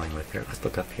we're dealing with here. Let's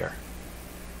look up here.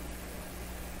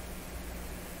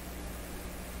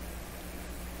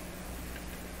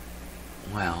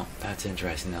 Well, that's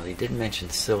interesting. Now they did mention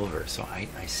silver, so I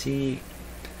see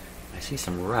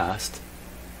some rust,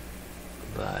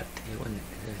 but it wouldn't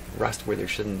rust where there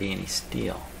shouldn't be any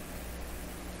steel.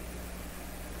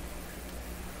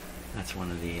 That's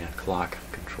one of the clock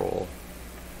control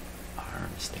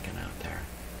arms sticking out there.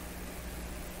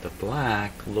 The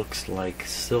black looks like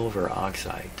silver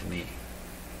oxide to me.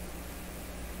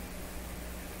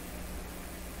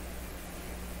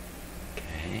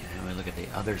 Okay, and we look at the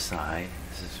other side.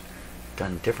 This is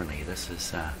done differently. This is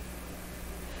so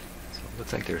it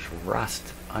looks like there's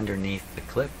rust underneath the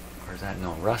clip, or is that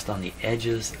no rust on the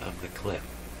edges of the clip?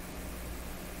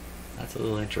 That's a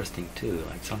little interesting too.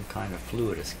 Like some kind of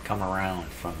fluid has come around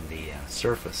from the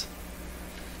surface.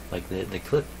 Like the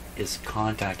clip is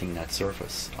contacting that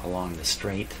surface along the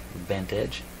straight bent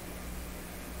edge,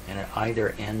 and at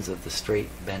either ends of the straight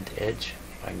bent edge,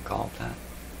 if I can call it that,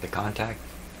 the contact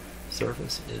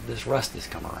surface, this rust has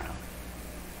come around,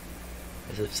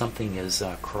 as if something is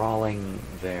crawling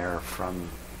there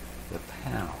from the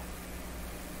panel.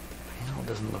 The panel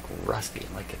doesn't look rusty,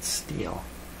 like it's steel,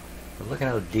 but look at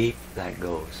how deep that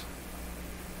goes.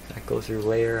 Does that go through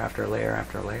layer after layer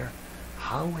after layer?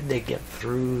 How would they get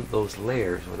through those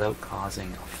layers without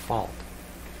causing a fault?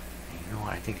 And you know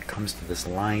what? I think it comes to this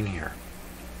line here.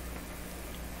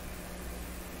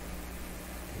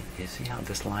 You see how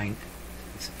this line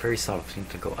is very subtle. It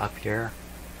seems to go up here,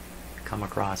 come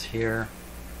across here.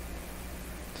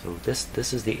 So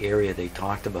this is the area they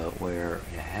talked about where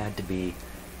it had to be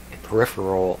a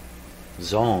peripheral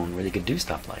zone where they could do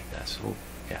stuff like this. Oh,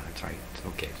 yeah, that's right. It's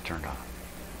okay. It's turned off.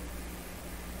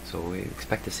 So we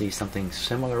expect to see something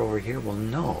similar over here. Well,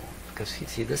 no, because you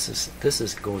see, this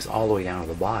goes all the way down to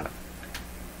the bottom,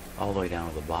 all the way down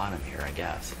to the bottom here, I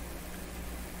guess.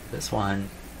 This one,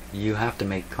 you have to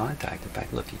make contact. In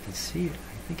fact, look, you can see it.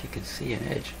 I think you can see an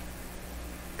edge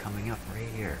coming up right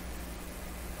here.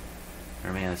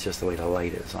 Or maybe it's just the way the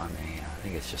light is on the. I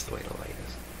think it's just the way the light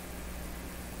is.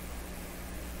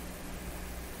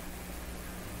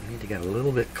 We need to get a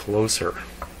little bit closer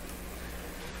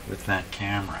with that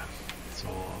camera, so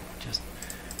just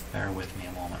bear with me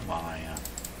a moment while I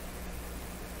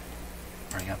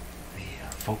bring up the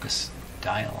focus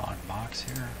dialog box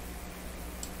here.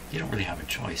 You don't really have a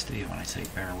choice, do you, when I say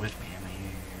bear with me? I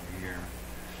mean,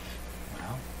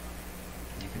 well,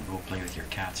 you can go play with your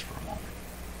cats for a moment.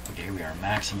 Okay, here we are,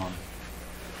 maximum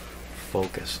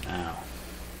focus now.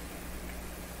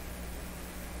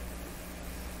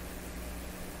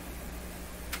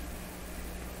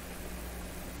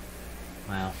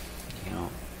 Well, you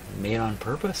know, made on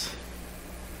purpose?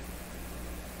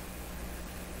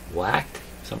 Whacked?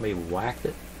 Somebody whacked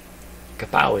it?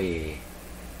 Kapowie! It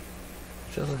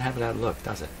doesn't have that look,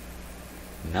 does it?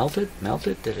 Melted?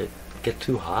 Melted? Did it get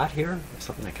too hot here?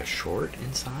 Something like a short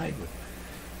inside would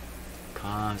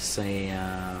cause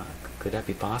a... could that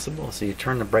be possible? So you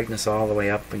turn the brightness all the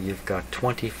way up and you've got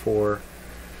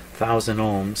 24,000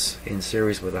 ohms in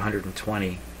series with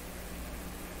 120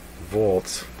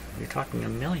 volts. You're talking a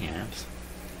milliamps,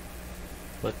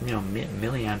 but you know,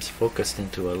 milliamps focused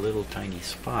into a little tiny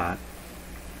spot.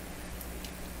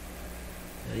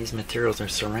 These materials are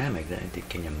ceramic.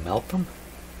 Can you melt them?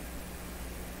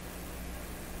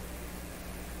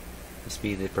 This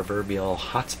be the proverbial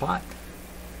hot spot.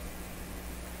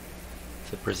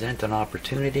 Does it present an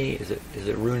opportunity? Is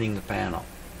it ruining the panel?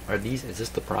 Is this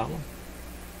the problem?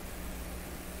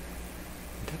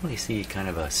 I definitely see kind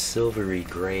of a silvery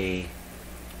gray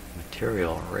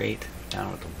material right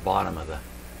down at the bottom of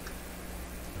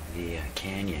the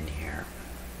canyon here,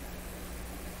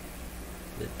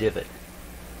 the divot,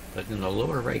 but in the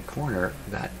lower right corner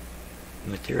that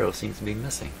material seems to be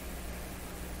missing.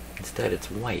 Instead it's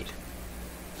white.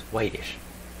 It's whitish.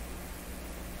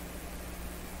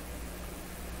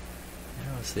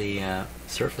 There's the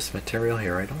surface material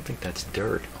here. I don't think that's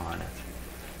dirt on it.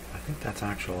 I think that's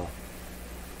actual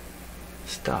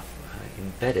stuff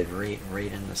embedded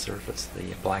right in the surface,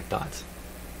 the black dots.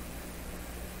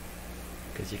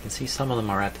 Because you can see some of them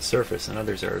are at the surface and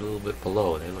others are a little bit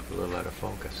below. They look a little out of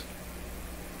focus.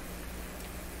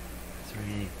 Is there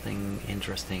anything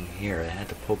interesting here? I had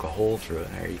to poke a hole through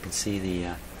it. There you can see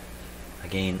the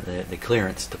again the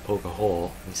clearance to poke a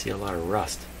hole. You see a lot of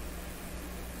rust.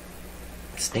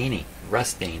 Staining,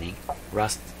 rust staining,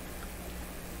 rust.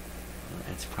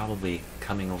 It's probably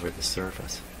coming over the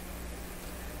surface.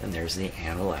 And there's the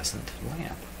adolescent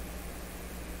lamp.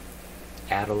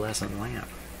 Adolescent lamp.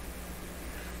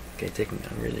 Okay, taking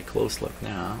a really close look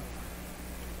now.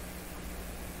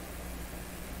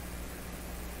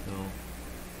 So,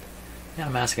 yeah,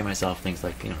 I'm asking myself things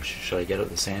like, should I get out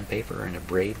the sandpaper and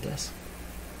abrade this?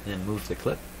 And then move the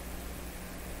clip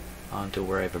onto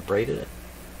where I've abraded it?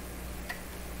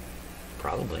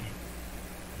 Probably.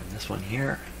 And this one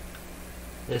here,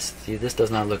 this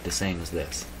does not look the same as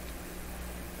this.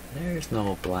 There's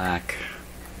no black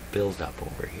buildup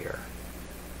over here.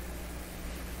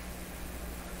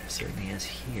 There certainly is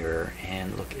here,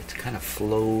 and look, it's kind of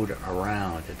flowed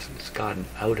around. It's gotten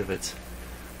out of its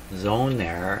zone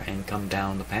there and come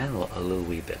down the panel a little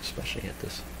wee bit, especially at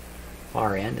this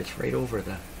far end. It's right over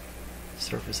the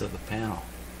surface of the panel.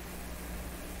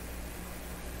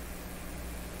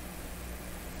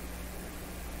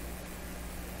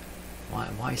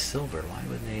 Why silver? Why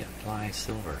would they apply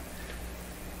silver?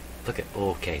 Look at,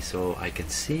 okay, so I can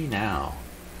see now,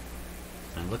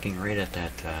 I'm looking right at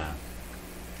that,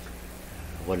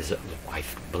 what is it, I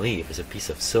believe is a piece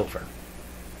of silver,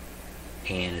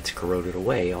 and it's corroded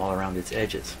away all around its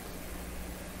edges.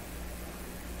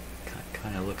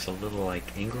 Kind of looks a little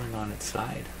like England on its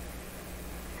side.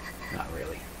 Not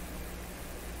really.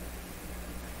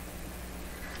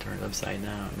 Turn it upside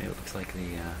down, maybe it looks like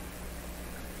the,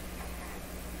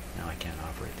 now I can't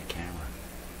operate the camera.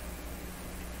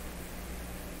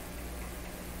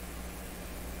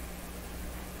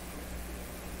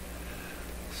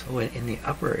 So in the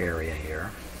upper area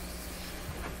here,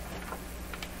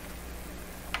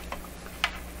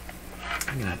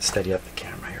 I'm going to steady up the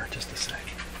camera here just a sec.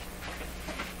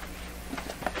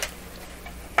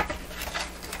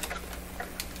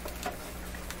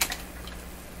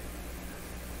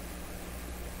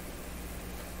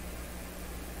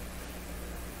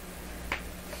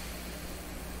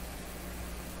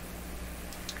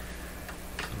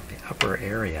 So the upper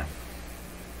area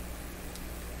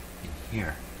in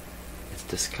here, it's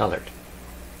discolored.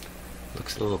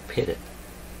 Looks a little pitted.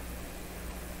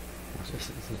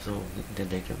 So did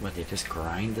they just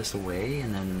grind this away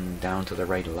and then down to the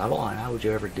right level? And how would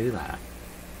you ever do that?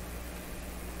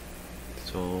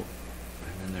 So, and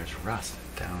then there's rust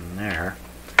down there.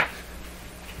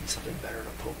 Need something better to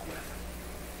poke with.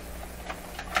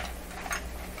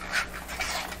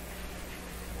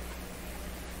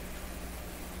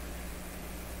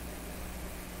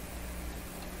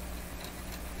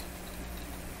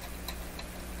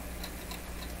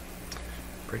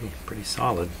 Pretty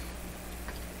solid.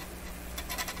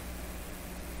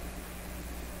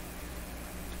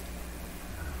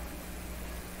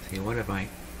 See, what if I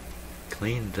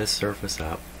clean this surface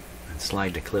up and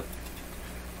slide the clip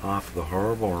off the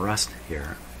horrible rust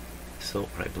here? So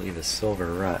what I believe is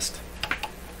silver rust.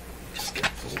 Just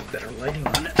get a little better lighting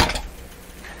on it.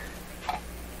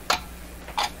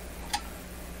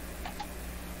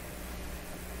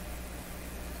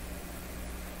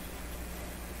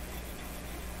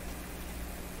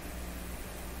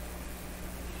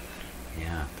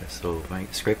 So if I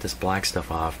scrape this black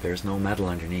stuff off, there's no metal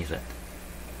underneath it.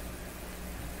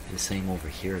 The same over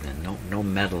here then, no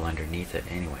metal underneath it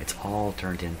anyway. It's all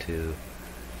turned into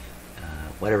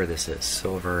whatever this is,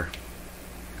 silver,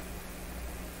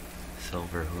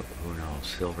 who knows,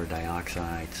 silver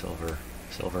dioxide, silver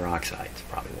oxide is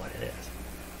probably what it is.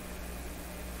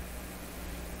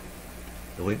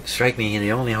 It would strike me,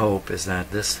 the only hope is that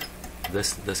this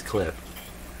clip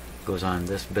goes on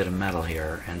this bit of metal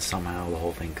here, and somehow the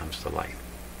whole thing comes to life.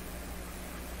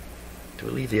 Do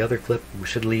we leave the other clip? We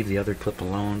should leave the other clip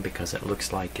alone because it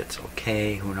looks like it's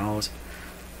okay. Who knows?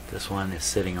 This one is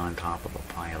sitting on top of a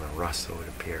pile of rust, so it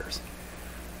appears.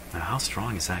 Now, how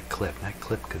strong is that clip? That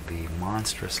clip could be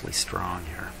monstrously strong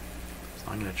here.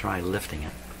 So I'm going to try lifting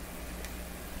it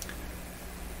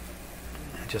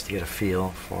just to get a feel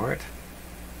for it.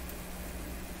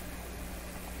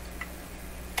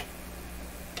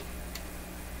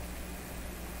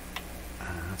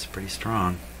 That's pretty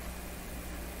strong,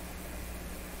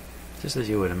 just as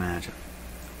you would imagine.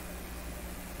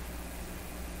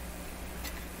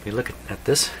 If you look at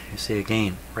this, you see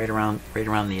again right around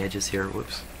the edges here.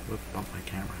 Whoops, bumped my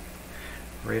camera.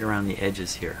 Right around the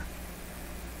edges here,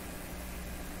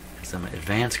 some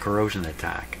advanced corrosion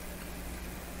attack.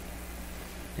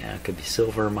 Yeah, it could be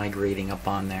silver migrating up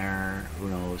on there. Who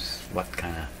knows what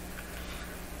kind of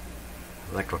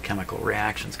electrochemical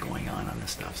reactions going on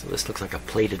this stuff. So this looks like a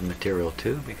plated material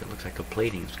too, because it looks like a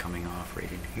plating is coming off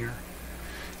right in here.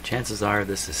 Chances are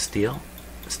this is steel.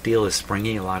 Steel is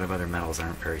springy. A lot of other metals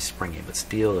aren't very springy, but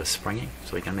steel is springy,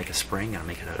 so you can make a spring and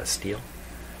make it out of steel.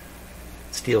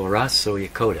 Steel rusts, so you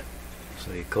coat it.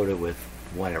 So you coat it with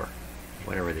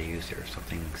whatever they use here,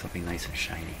 something nice and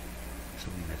shiny,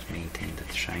 something that's maintained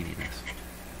its shininess.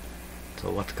 So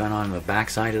what's going on the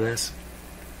back side of this?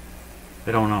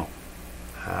 I don't know.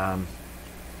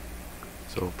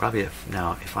 So probably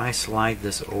if I slide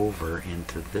this over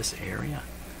into this area,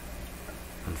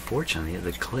 unfortunately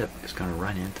the clip is going to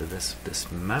run into this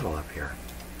metal up here.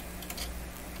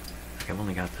 Like I've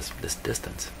only got this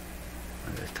distance.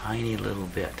 And a tiny little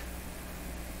bit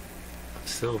of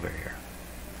silver here.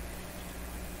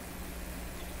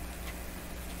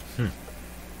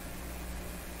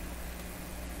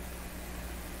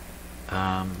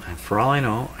 And for all I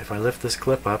know, if I lift this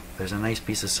clip up, there's a nice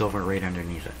piece of silver right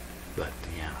underneath it. But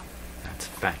yeah, that's a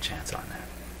fat chance on that.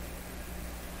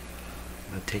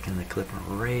 I'm taking the clip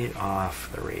right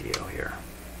off the radio here.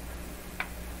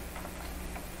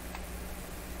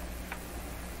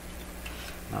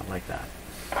 Not like that.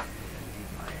 I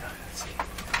need my, let's see,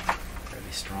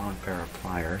 very strong pair of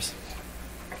pliers.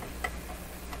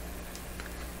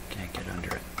 Can't get under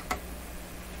it.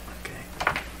 Okay.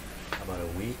 How about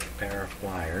a weak pair of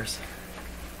pliers?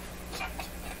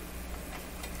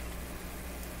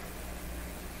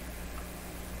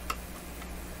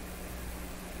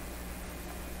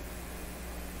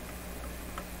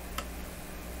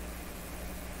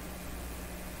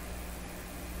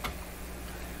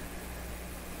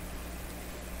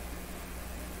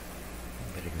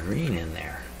 Green in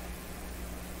there.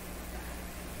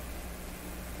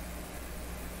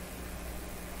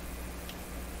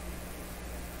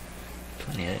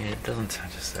 Plenty. It doesn't. I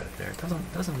just set it there. It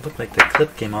doesn't look like the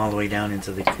clip came all the way down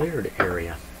into the cleared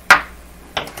area.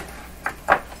 Like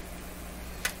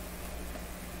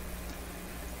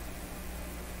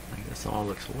this all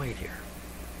looks white here.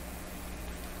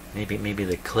 Maybe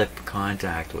the clip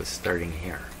contact was starting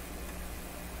here.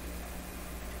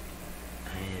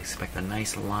 I expect a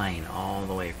nice line all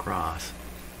the way across.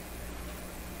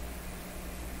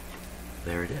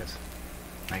 There it is.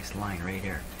 Nice line right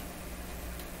here.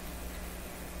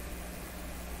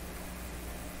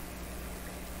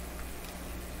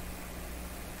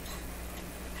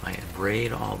 If I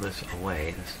braid all this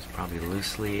away, this is probably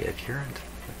loosely adherent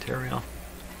material.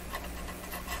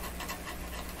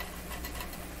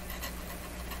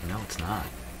 No, it's not.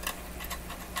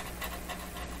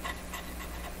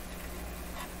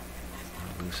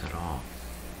 Loose at all.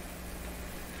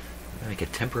 Make a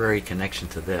temporary connection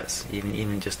to this,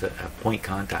 even just a point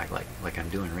contact like I'm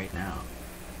doing right now.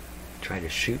 Try to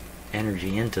shoot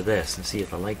energy into this and see if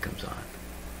the light comes on.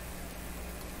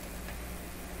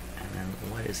 And then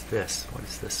what is this? What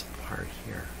is this part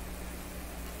here?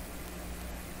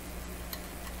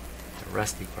 The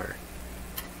rusty part.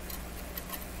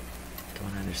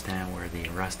 Don't understand where the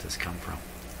rust has come from,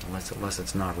 unless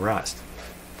it's not rust.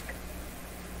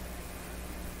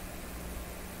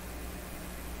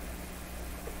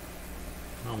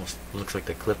 Almost looks like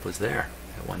the clip was there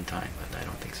at one time, but I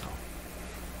don't think so.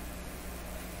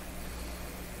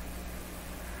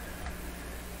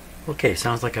 Okay,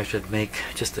 sounds like I should make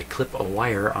just a clip a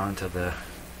wire onto this,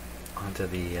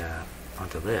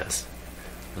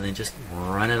 and then just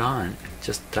run it on.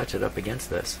 Just touch it up against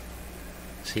this.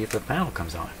 See if the panel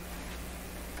comes on.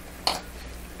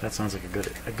 That sounds like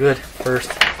a good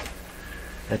first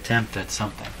attempt at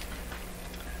something.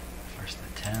 First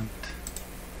attempt.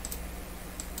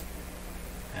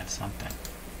 That's something.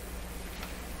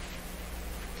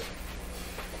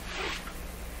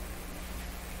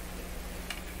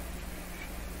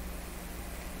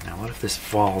 Now what if this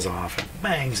falls off and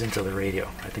bangs into the radio?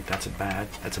 I think that's a bad.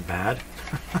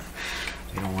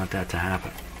 You don't want that to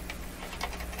happen.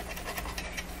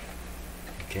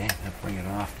 Okay, I'll bring it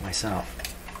off myself.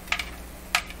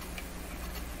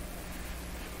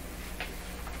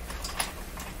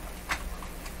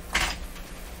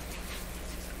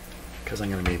 Because I'm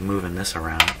going to be moving this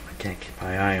around, I can't keep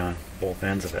my eye on both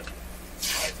ends of it.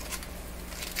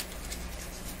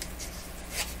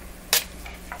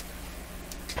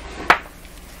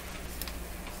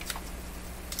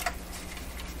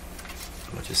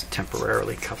 I'll just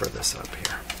temporarily cover this up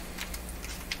here.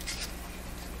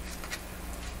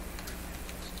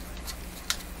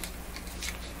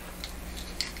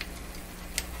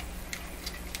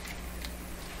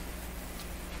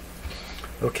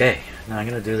 Okay, now I'm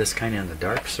going to do this kind of in the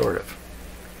dark, sort of.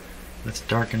 Let's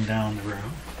darken down the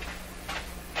room.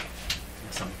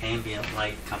 There's some ambient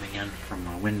light coming in from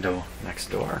a window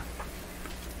next door.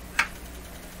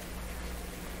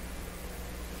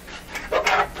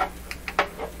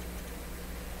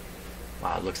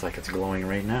 Wow, it looks like it's glowing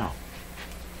right now.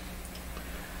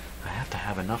 I have to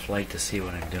have enough light to see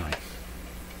what I'm doing.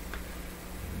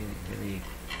 Really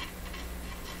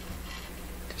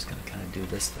just going to kind of do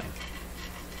this thing.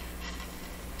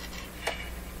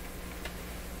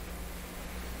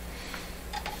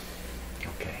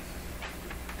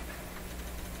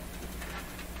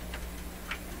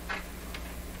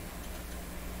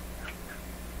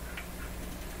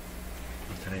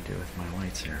 I do with my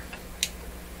lights here?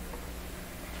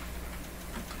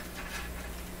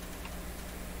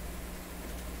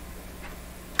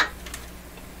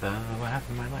 What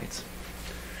happened to my lights?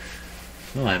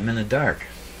 Oh, I'm in the dark.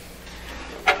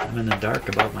 I'm in the dark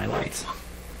about my lights.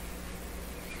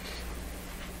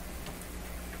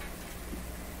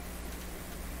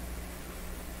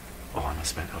 Oh, I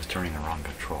was turning the wrong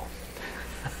control.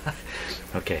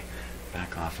 Okay,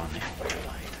 back off on the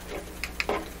overlight.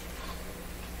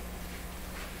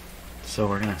 So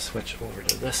we're going to switch over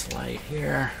to this light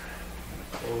here. I'm going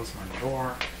to close my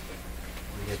door.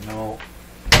 We get no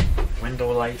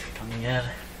window light coming in.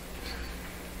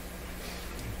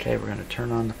 Okay, we're going to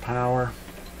turn on the power.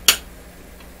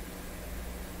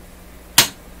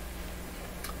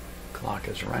 Clock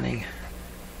is running.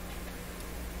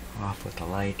 Off with the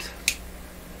light.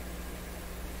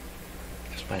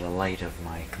 Just by the light of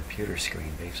my computer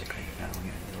screen, basically. Now I'm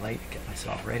going to the light, get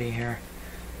myself ready here,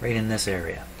 right in this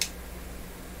area.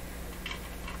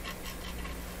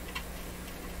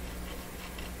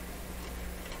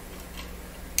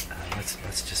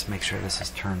 Let's just make sure this is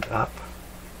turned up.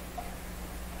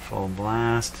 Full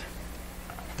blast.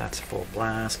 That's full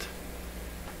blast.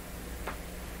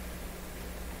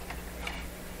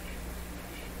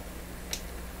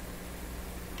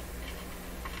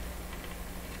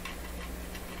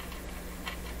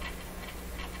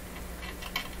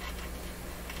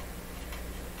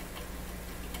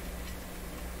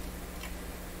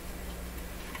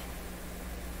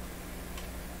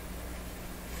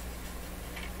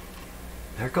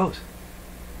 There it goes.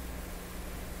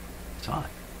 It's on.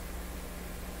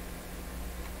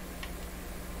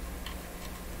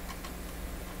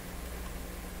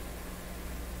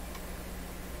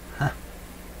 Huh.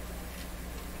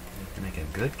 You have to make a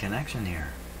good connection here.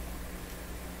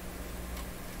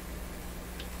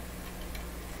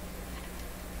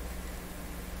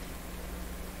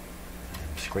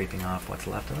 I'm scraping off what's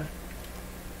left of it.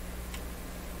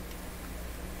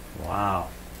 Wow.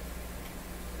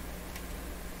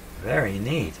 Very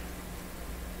neat.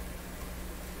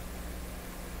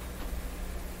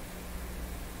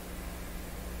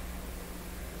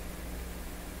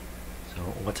 So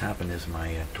what's happened is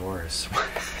my doors,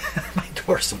 my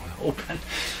doors won't open.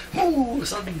 Ooh,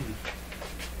 something.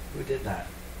 Who did that?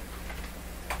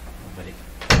 Nobody.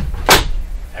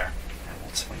 There. That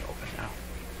won't swing open now.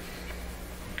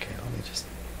 Okay, let me just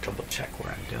double check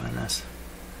where I'm doing this.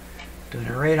 Doing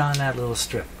it right on that little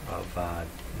strip of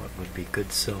what would be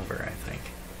good silver, I think.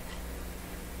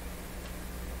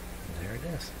 And there it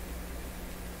is.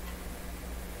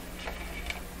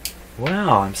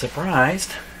 Well, I'm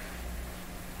surprised.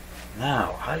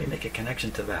 Now, how do you make a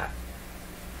connection to that?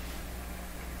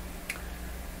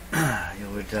 You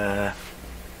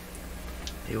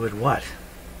would what?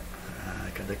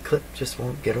 The clip just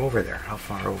won't get over there. How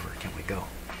far over can we go?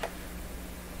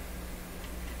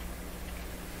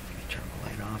 Turn the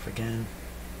light off again.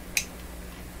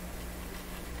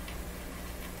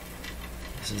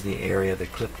 This is the area the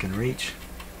clip can reach.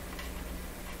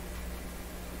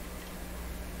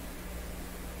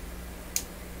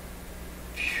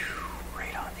 Phew,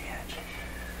 right on the edge.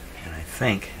 And I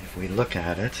think if we look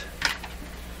at it,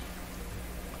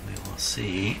 we will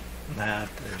see that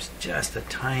there's just a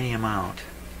tiny amount.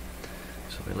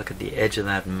 So we look at the edge of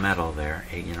that metal there.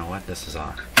 Hey, you know what? This is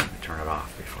on. Let me turn it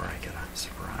off before I get a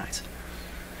surprise.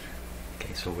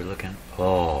 Okay, so we're looking,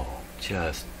 oh,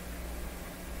 just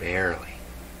barely.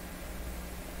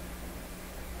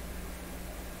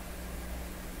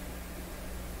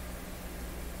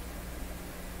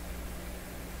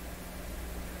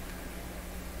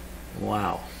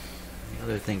 Wow. The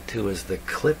other thing too is the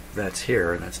clip that's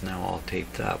here, and that's now all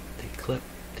taped up. The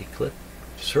clip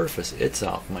surface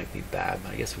itself might be bad,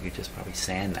 but I guess we could just probably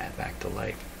sand that back to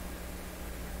life.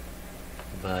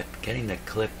 But getting the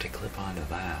clip to clip onto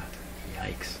that,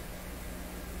 yikes.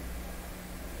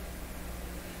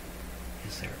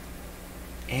 Is there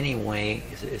any way,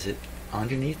 is it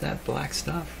underneath that black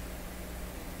stuff?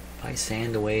 If I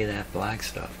sand away that black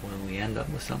stuff, will we end up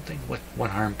with something?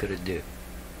 What harm could it do?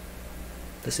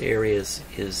 This area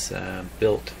is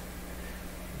built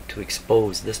to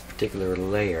expose this particular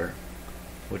layer,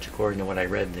 which according to what I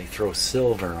read, they throw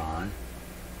silver on.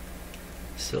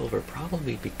 Silver,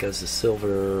 probably because the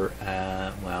silver,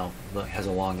 well, has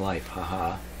a long life,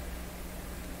 haha.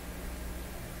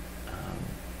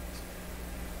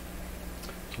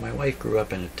 So my wife grew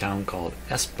up in a town called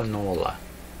Espanola.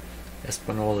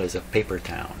 Espanola is a paper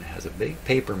town. It has a big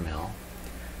paper mill,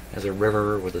 has a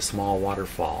river with a small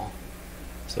waterfall.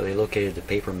 So they located the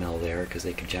paper mill there because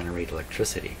they could generate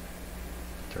electricity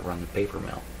to run the paper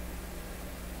mill.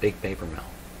 Big paper mill.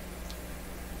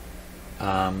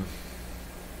 The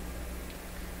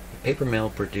paper mill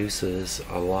produces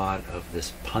a lot of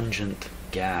this pungent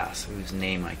gas, whose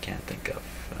name I can't think of.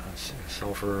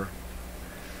 Sulfur.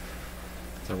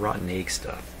 The rotten egg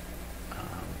stuff.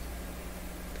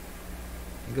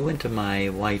 Go into my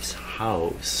wife's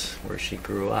house where she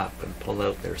grew up and pull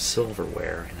out their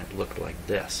silverware, and it looked like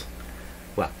this.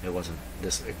 Well, it wasn't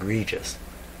this egregious,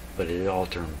 but it all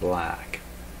turned black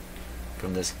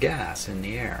from this gas in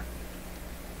the air.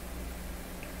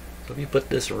 So if you put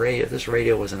this radio, if this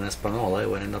radio was an Espanola, it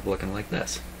would end up looking like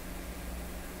this.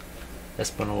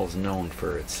 Espanola is known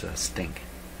for its stink.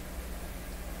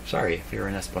 Sorry if you're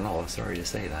an Espanola, sorry to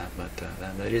say that, but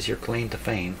that is your claim to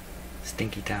fame.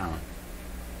 Stinky town.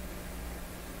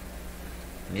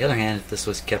 On the other hand, if this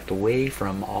was kept away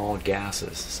from all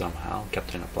gases somehow,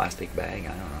 kept in a plastic bag, I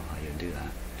don't know how you'd do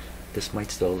that, this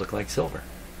might still look like silver.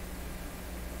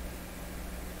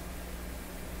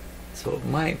 So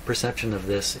my perception of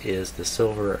this is the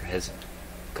silver has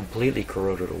completely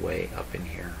corroded away up in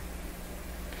here.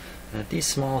 And these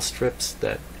small strips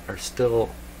that are still,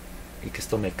 you can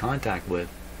still make contact with,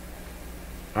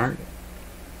 aren't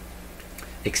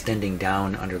extending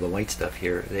down under the white stuff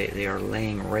here. They are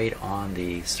laying right on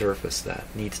the surface that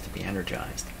needs to be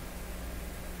energized.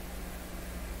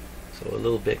 So a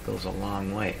little bit goes a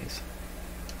long ways.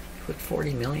 Put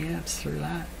 40 milliamps through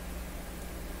that?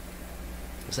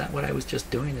 Is that what I was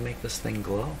just doing to make this thing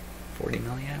glow? 40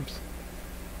 milliamps?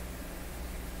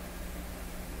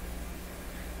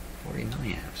 40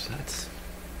 milliamps, that's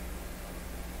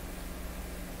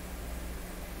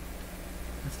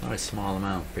not a small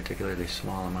amount, particularly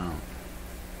small amount.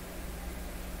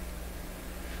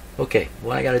 Okay,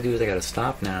 what I gotta do is I gotta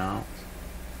stop now,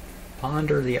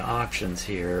 ponder the options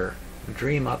here,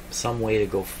 dream up some way to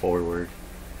go forward.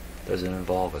 Does it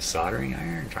involve a soldering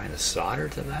iron, trying to solder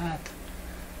to that?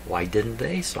 Why didn't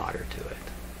they solder to it?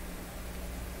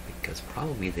 Because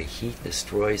probably the heat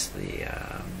destroys the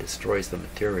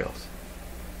materials.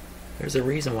 There's a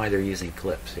reason why they're using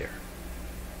clips here.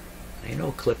 I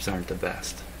know clips aren't the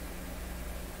best,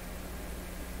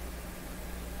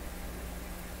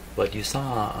 but you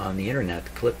saw on the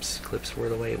internet clips were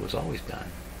the way it was always done.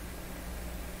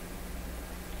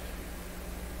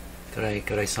 Could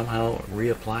I somehow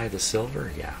reapply the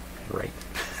silver? Yeah, right.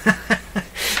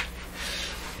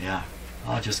 Yeah,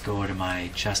 I'll just go to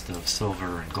my chest of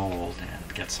silver and gold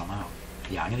and get some out.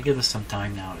 Yeah, I'm gonna give this some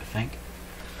time now to think.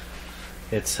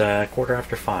 It's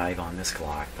 5:15 on this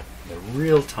clock, but the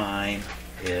real time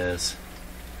is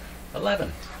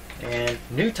 11, and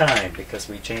new time because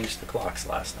we changed the clocks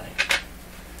last night.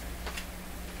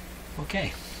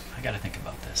 Okay, I gotta think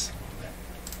about this a little bit.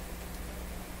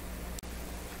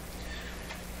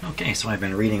 Okay, so I've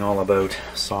been reading all about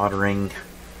soldering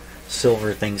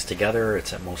silver things together.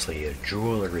 It's mostly a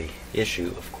jewelry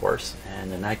issue, of course,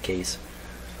 and in that case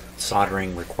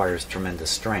soldering requires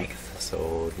tremendous strength.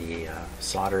 So the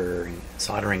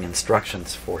soldering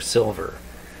instructions for silver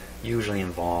usually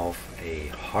involve a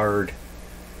hard,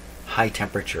 high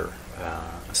temperature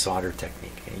solder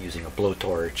technique using a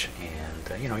blowtorch, and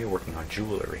you're working on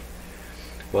jewelry.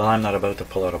 Well, I'm not about to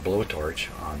pull out a blowtorch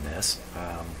on this.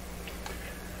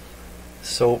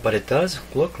 But it does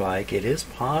look like it is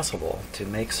possible to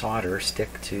make solder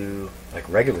stick to, like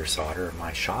regular solder,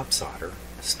 my shop solder,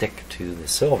 stick to the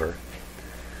silver.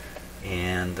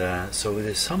 And so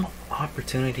there's some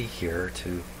opportunity here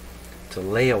to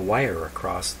lay a wire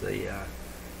across the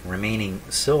remaining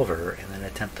silver and then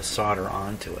attempt to solder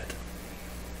onto it.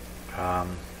 I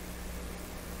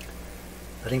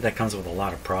think that comes with a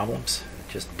lot of problems.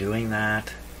 Just doing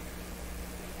that,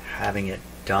 having it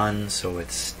done so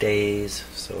it stays,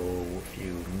 so if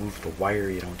you move the wire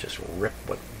you don't just rip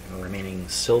what the remaining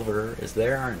silver is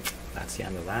there, and that's the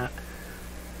end of that.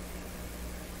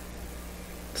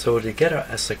 So to get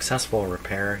a successful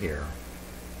repair here,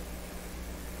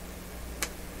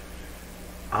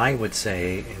 I would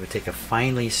say it would take a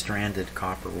finely stranded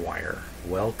copper wire,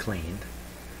 well cleaned,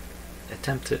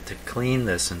 attempt to clean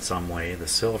this in some way, the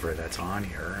silver that's on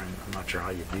here, and I'm not sure how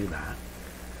you do that.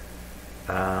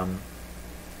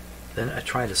 Then I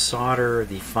try to solder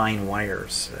the fine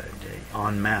wires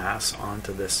en masse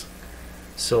onto this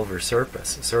silver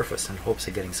surface in hopes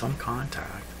of getting some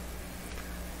contact,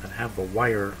 and have the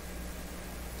wire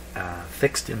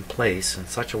fixed in place in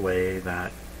such a way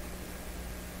that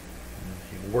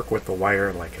you work with the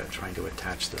wire like trying to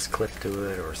attach this clip to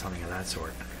it or something of that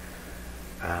sort.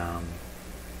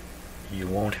 You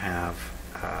won't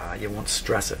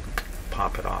stress it,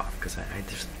 pop it off, because I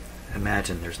just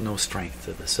imagine there's no strength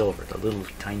to the silver, the little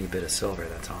tiny bit of silver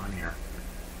that's on here.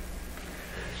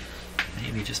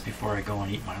 maybe just before I go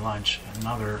and eat my lunch,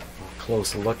 another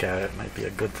close look at it might be a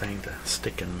good thing to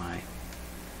stick in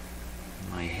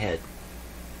my head.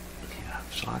 Yeah,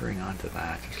 soldering onto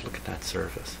that. Just look at that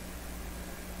surface.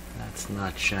 That's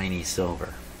not shiny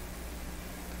silver.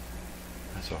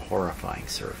 That's a horrifying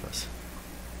surface.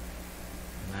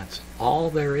 And that's all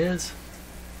there is,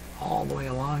 all the way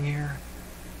along here.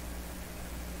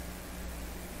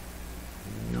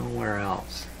 Nowhere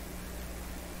else.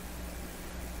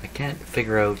 I can't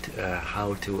figure out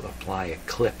how to apply a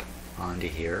clip onto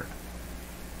here.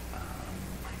 I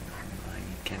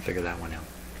can't figure that one out.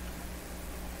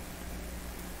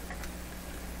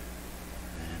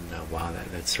 And wow,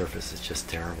 that surface is just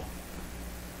terrible.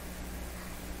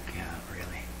 Yeah,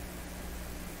 really.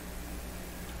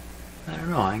 I don't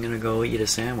know. I'm going to go eat a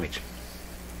sandwich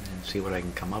and see what I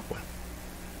can come up with.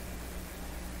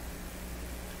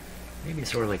 Maybe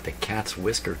sort of like the cat's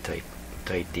whisker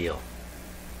type deal.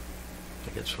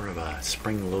 Like it's sort of a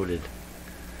spring-loaded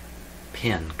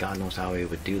pin. God knows how he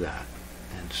would do that.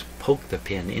 And just poke the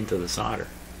pin into the solder.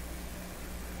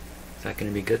 Is that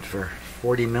going to be good for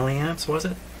 40 milliamps, was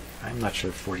it? I'm not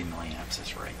sure 40 milliamps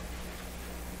is right.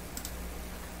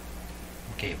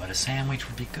 Okay, but a sandwich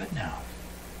would be good now.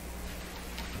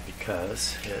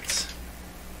 Because it's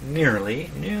nearly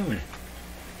noon.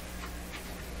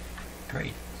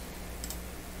 Great.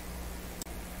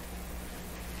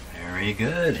 Very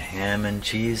good. Ham and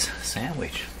cheese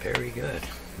sandwich. Very good.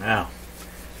 Now,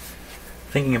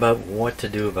 thinking about what to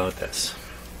do about this.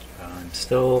 I'm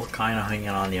still kind of hanging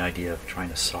on the idea of trying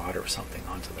to solder something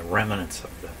onto the remnants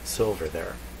of the silver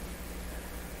there.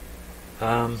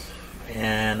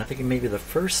 And I think maybe the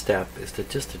first step is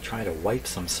to try to wipe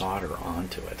some solder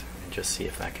onto it and just see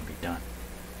if that can be done.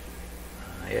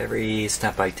 Every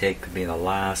step I take could be the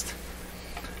last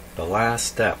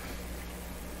step.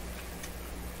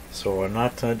 So I'm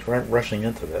not rushing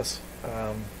into this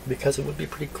because it would be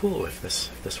pretty cool if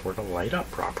this were to light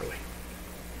up properly.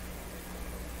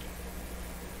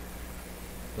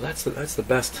 Well, that's the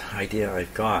best idea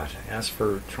I've got. As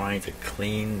for trying to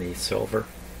clean the silver,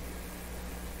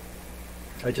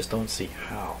 I just don't see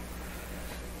how.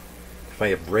 If I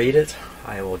abrade it,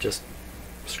 I will just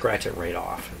scratch it right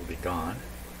off. It'll be gone.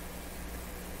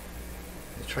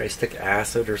 Try to stick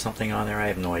acid or something on there. I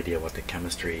have no idea what the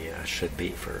chemistry should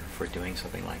be for doing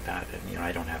something like that. And,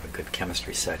 I don't have a good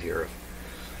chemistry set here of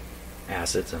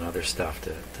acids and other stuff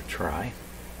to try.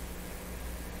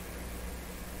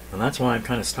 And that's why I'm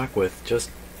kind of stuck with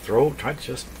try to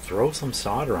just throw some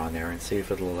solder on there and see if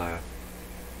it'll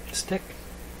stick.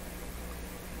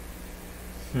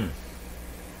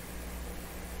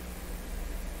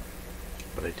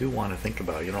 But I do want to think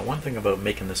about, one thing about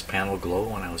making this panel glow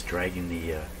when I was dragging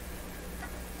the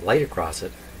light across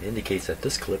it, it indicates that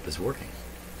this clip is working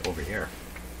over here.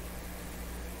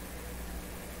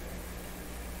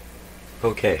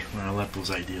 Okay, I'm going to let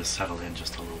those ideas settle in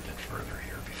just a little bit further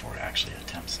here before I actually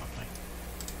attempt something.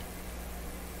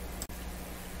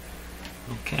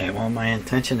 Okay, well, my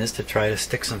intention is to try to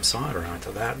stick some solder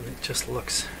onto that, and it just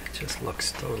looks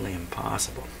totally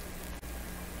impossible.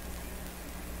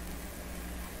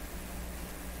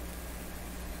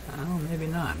 Oh, maybe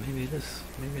not. Maybe it is.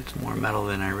 Maybe it's more metal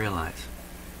than I realize.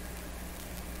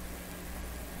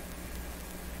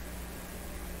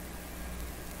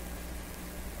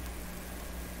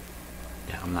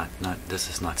 Yeah, I'm not. This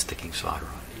is not sticking solder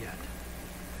on it yet.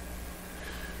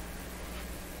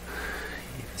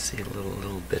 You can see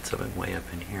little bits of it way up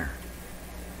in here.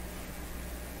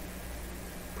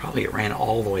 Probably it ran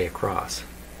all the way across.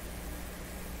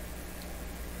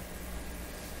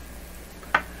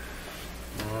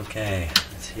 Okay,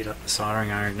 let's heat up the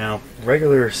soldering iron. Now,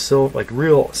 regular silver, like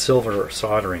real silver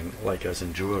soldering, like as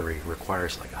in jewelry,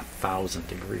 requires like 1,000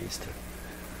 degrees to.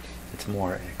 It's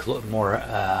more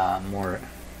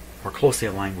closely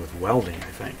aligned with welding,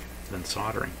 I think, than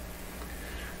soldering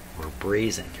or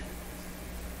brazing.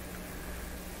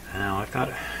 Now, I've got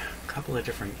a couple of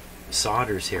different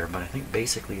solders here, but I think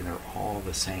basically they're all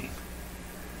the same.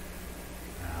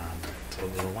 So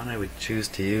the one I would choose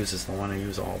to use is the one I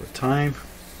use all the time.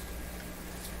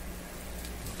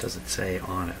 What does it say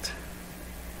on it?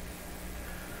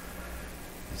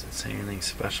 Does it say anything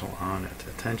special on it?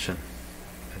 Attention,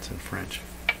 it's in French.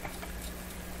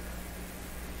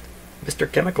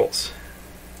 Mr. Chemicals.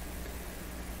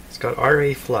 It's got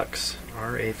RA flux,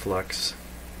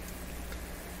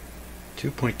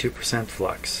 2.2%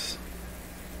 flux,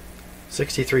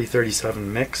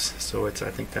 6337 mix, so I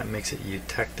think that makes it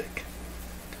eutectic.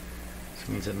 This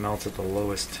means it melts at the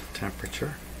lowest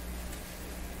temperature.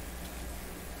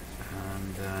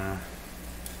 And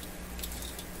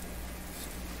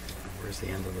where Where's the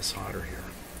end of the solder here?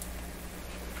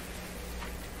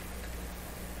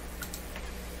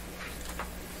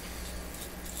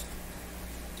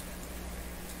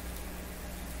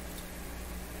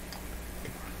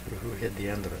 Who hid the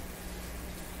end of it?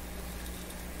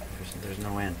 There's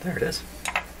no end. There it is.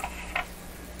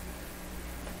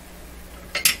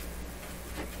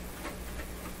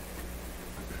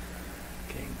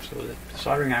 Okay, so the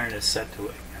soldering iron is set to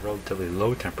a relatively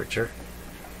low temperature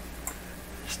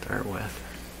to start with.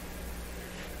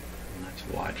 And let's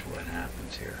watch what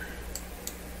happens here.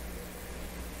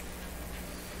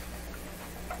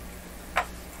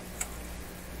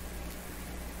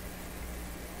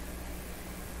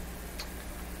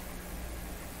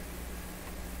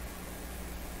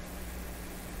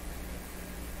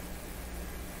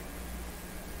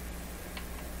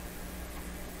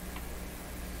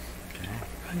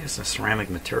 I use the ceramic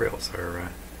materials that are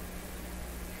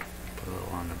put a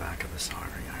little on the back of the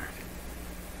soldering iron.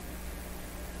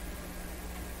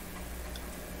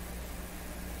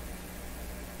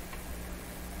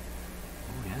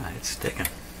 Oh yeah, it's sticking.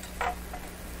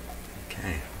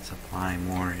 Okay, let's apply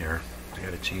more here. I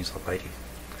gotta change the lighting.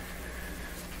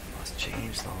 Let's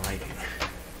change the lighting.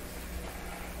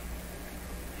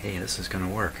 Hey, this is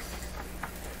gonna work.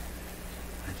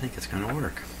 I think it's gonna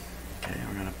work. Okay,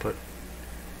 I'm gonna put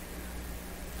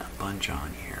a bunch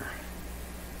on here.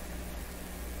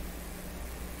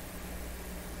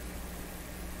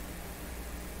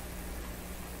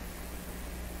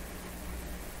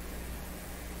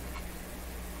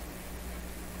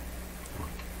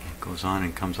 It goes on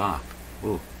and comes off.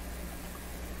 Ooh.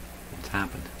 What's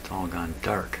happened? It's all gone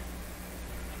dark.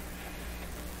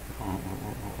 Oh.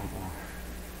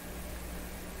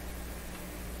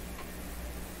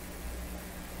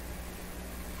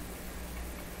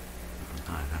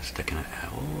 I'm sticking it.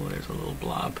 Oh, there's a little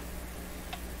blob.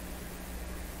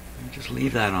 Just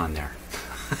leave that on there.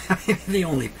 the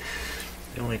only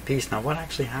piece. Now, what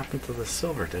actually happened to the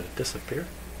silver? Did it disappear?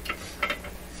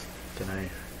 Did I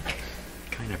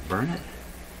kind of burn it?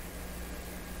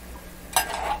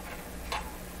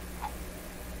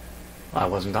 Well, I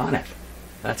wasn't on it.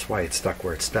 That's why it stuck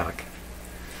where it stuck.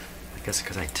 I guess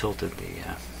because I tilted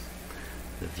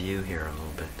the view here a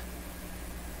little bit.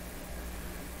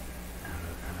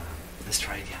 Let's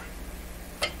try again.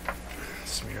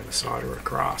 Smear the solder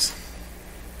across.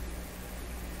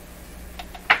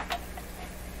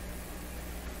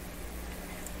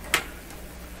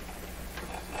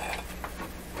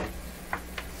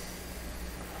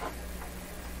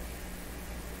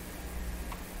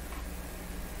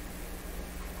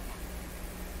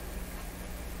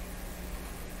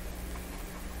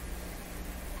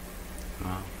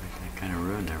 Well, I kind of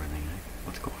ruined everything.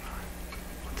 What's going on?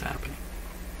 What's happening?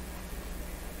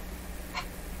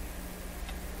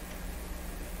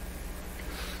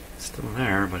 Still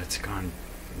there, but it's gone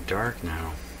dark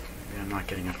now. Maybe I'm not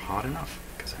getting it hot enough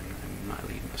because I'm not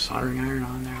leaving the soldering iron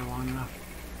on there long enough.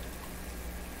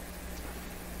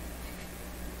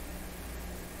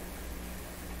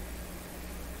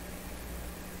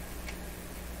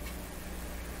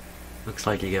 Looks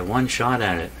like you get one shot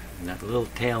at it, and that little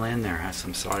tail end there has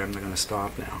some solder. I'm going to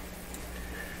stop now.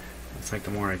 Looks like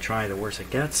the more I try, the worse it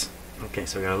gets. Okay,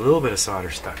 so we got a little bit of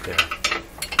solder stuck there.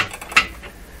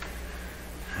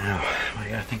 Now, what I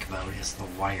gotta think about is the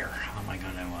wire. How am I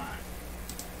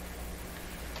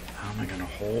gonna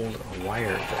hold a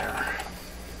wire there?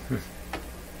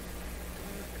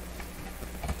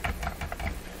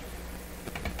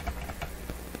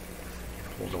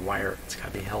 Hold a wire. It's gotta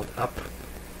be held up.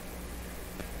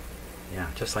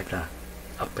 Yeah, just like that,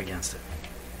 up against it.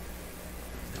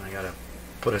 Then I gotta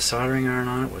put a soldering iron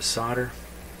on it with solder.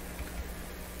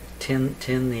 Tin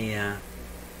the.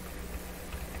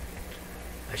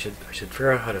 I should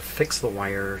figure out how to fix the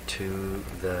wire to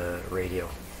the radio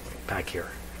back here.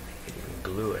 You could even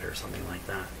glue it or something like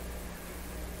that.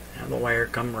 Have the wire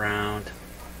come around.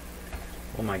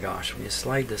 Oh my gosh, when you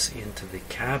slide this into the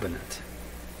cabinet,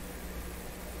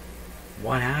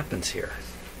 what happens here?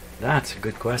 That's a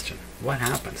good question. What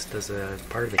happens? Does a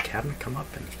part of the cabinet come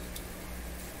up and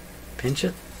pinch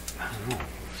it? I don't know.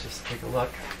 Let's just take a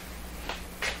look.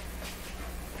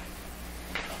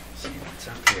 See what's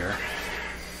up here.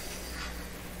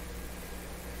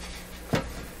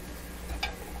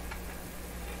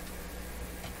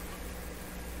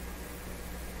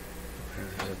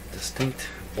 There's a distinct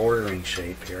bordering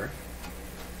shape here.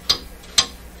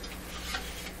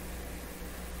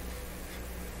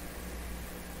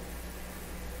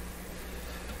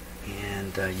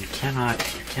 And you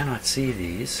cannot see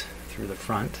these through the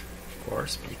front, of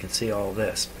course, but you can see all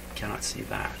this, but you cannot see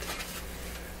that.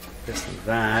 This and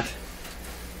that.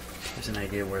 gives an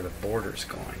idea where the border's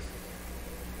going.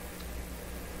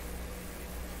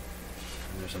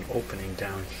 And there's an opening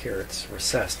down here. It's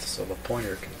recessed, so the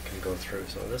pointer can go through.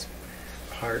 So this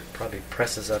part probably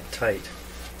presses up tight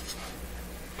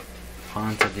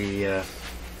onto the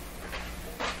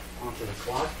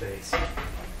clock face.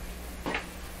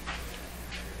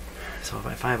 So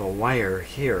if I have a wire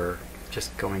here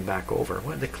just going back over,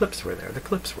 well, the clips were there. The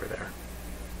clips were there.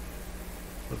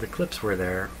 Well, the clips were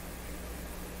there.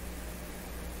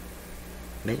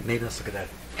 Maybe let's look at that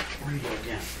radio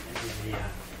again. Maybe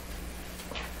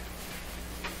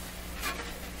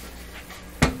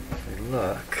if we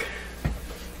look,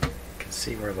 you can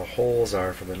see where the holes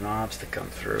are for the knobs to come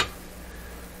through.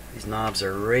 These knobs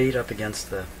are right up against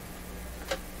the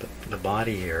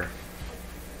body here.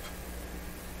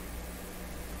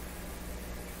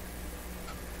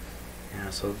 Yeah,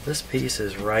 so this piece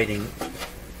is riding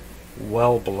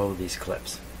well below these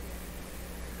clips.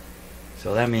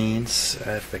 So that means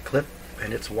if the clip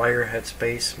and its wire had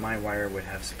space, my wire would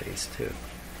have space too.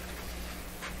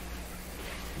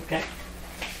 Okay.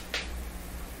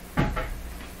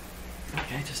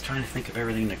 Okay, just trying to think of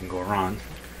everything that can go wrong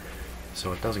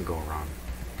so it doesn't go wrong.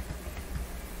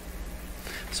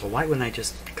 So why wouldn't I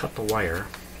just cut the wire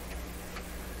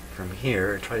from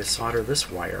here and try to solder this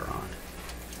wire on?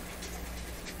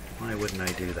 Why wouldn't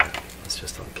I do that? Let's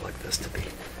just unplug this to be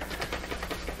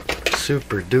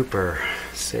super duper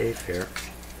safe here.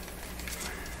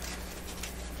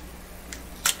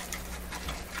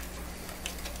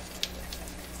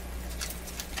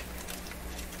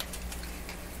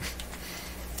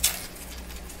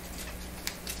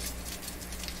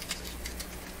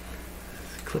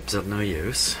 The clip's of no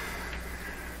use,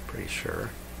 pretty sure.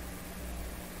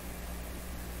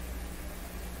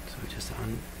 So just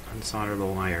unsolder the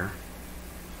wire.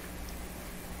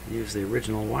 Use the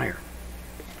original wire.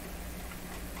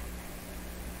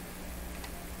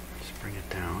 Just bring it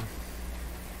down.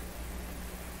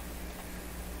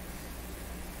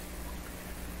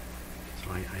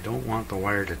 So I don't want the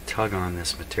wire to tug on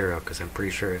this material, because I'm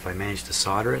pretty sure if I manage to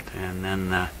solder it and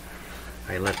then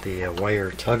I let the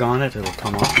wire tug on it, it'll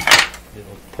come off.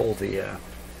 It'll pull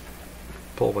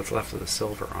pull what's left of the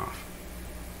silver off.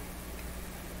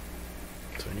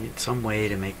 So I need some way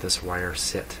to make this wire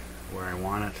sit where I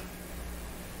want it.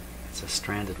 It's a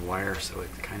stranded wire, so it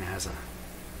kind of has a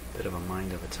bit of a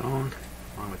mind of its own,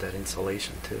 along with that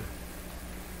insulation too.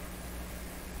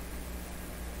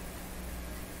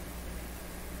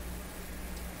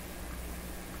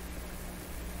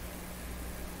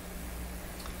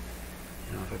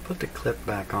 You know, if I put the clip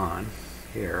back on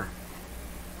here,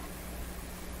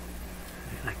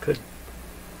 and I could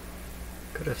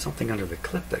have something under the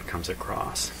clip that comes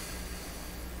across.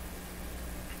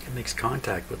 It makes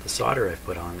contact with the solder I've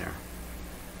put on there.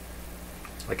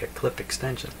 It's like a clip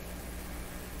extension.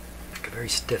 Like a very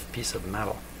stiff piece of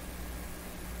metal.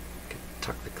 You can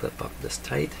tuck the clip up this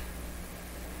tight.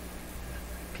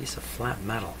 A piece of flat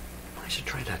metal. I should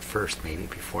try that first maybe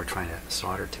before trying to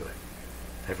solder to it.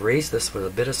 I've raised this with a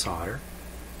bit of solder.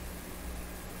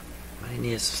 What I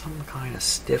need is some kind of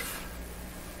stiff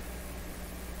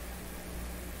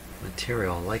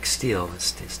material like steel.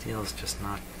 Steel is just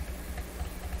not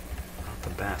the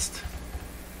best.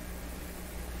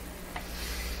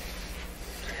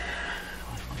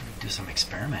 Let me do some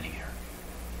experimenting here.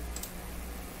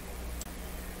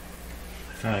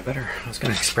 I thought I was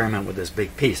going to experiment with this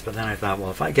big piece, but then I thought,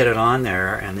 well, if I get it on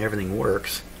there and everything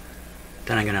works,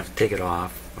 then I'm going to have to take it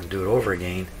off and do it over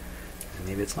again, and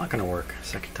maybe it's not going to work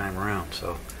second time around.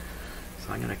 So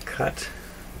I'm going to cut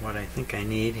what I think I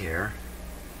need here.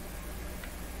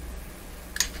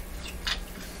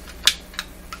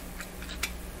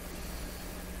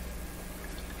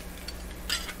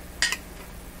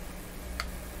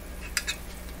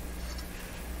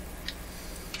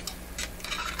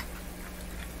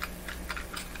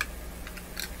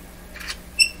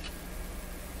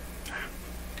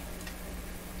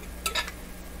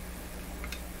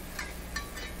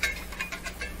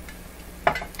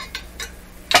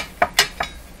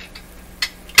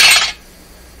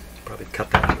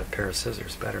 Cut that with a pair of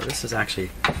scissors better. This is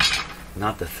actually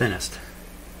not the thinnest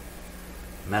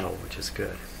metal, which is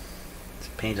good. It's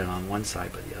painted on one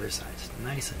side, but the other side is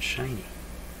nice and shiny.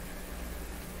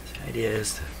 So the idea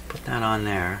is to put that on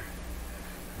there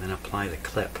and then apply the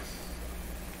clip.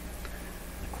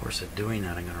 In the course of doing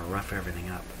that, I'm going to rough everything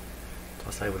up.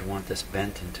 Plus I would want this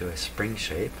bent into a spring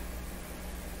shape,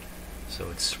 so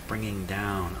it's springing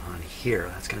down on here.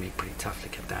 That's going to be pretty tough to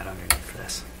get that underneath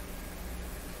this.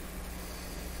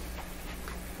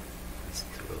 Let's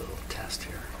do a little test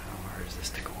here. How hard is this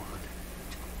to go on?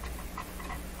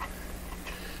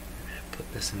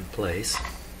 this in place.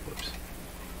 Whoops.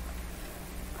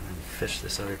 And then fish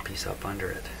this other piece up under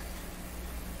it.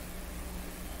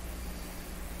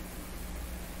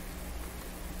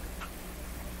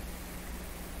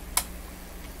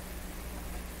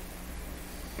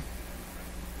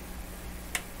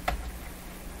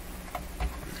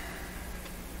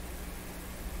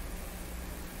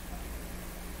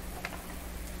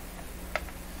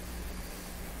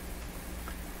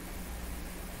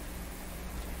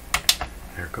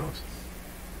 There it goes.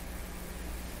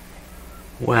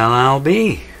 Well, I'll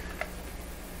be.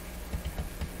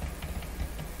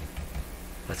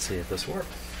 Let's see if this worked.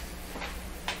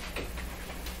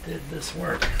 Did this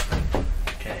work?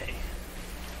 Okay.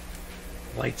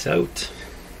 Lights out.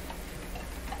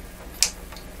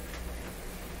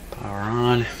 Power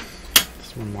on.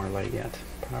 Just one more light yet.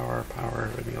 Power,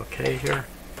 everything okay here?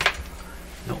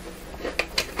 Nope.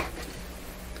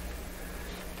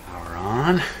 Power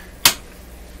on.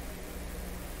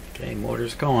 Okay,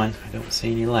 motor's going. I don't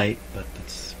see any light, but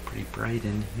it's pretty bright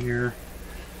in here.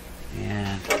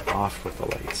 And off with the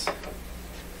lights.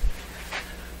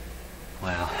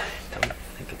 Well, I don't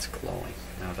think it's glowing.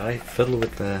 Now, did I fiddle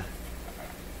with the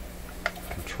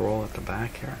control at the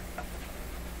back here?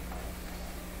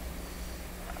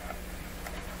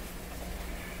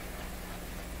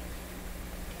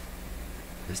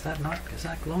 Is that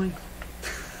glowing?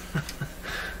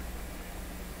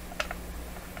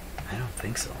 I don't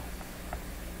think so.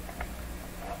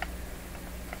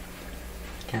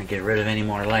 Can't get rid of any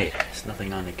more light. There's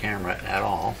nothing on the camera at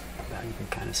all. But you can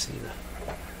kind of see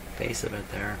the face of it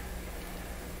there.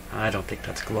 I don't think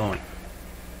that's glowing.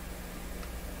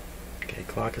 Okay,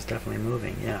 clock is definitely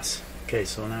moving. Yes. Okay,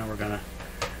 so now we're gonna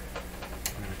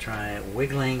try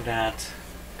wiggling that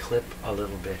clip a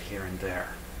little bit here and there,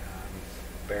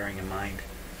 bearing in mind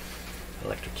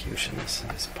electrocution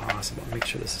is possible. Make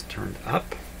sure this is turned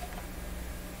up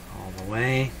all the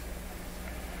way.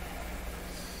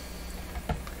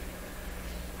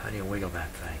 How do you wiggle that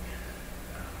thing?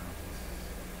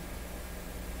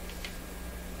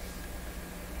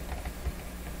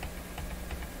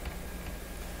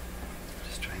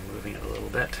 Just try moving it a little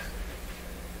bit.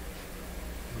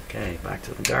 Okay, back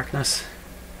to the darkness.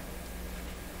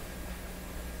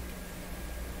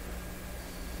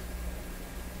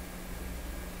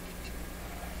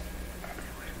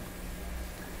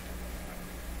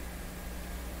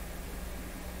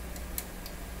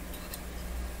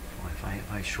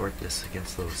 If I short this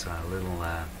against those little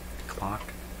clock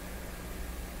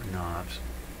knobs,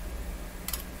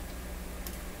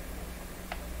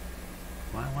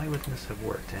 why wouldn't this have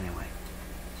worked anyway?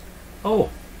 Oh,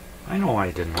 I know why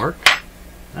it didn't work.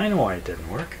 I know why it didn't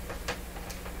work.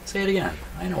 Say it again.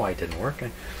 I know why it didn't work.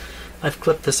 I've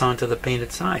clipped this onto the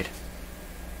painted side.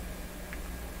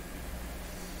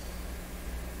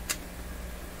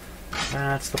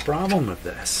 That's the problem with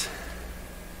this.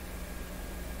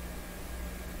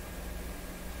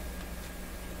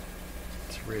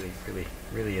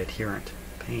 Really adherent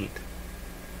paint.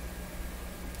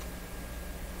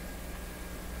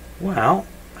 Well,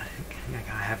 I think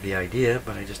I have the idea,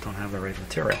 but I just don't have the right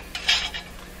material.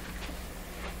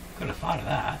 Could have thought of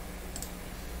that.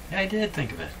 Yeah, I did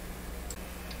think of it.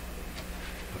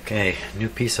 Okay, new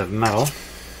piece of metal.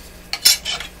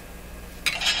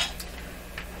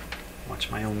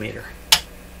 Watch my own meter.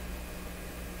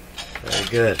 Very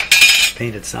good.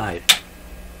 Painted side.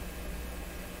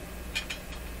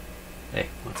 Hey,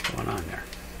 what's going on there?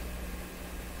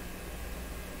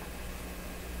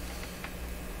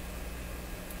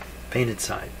 Painted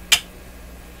side.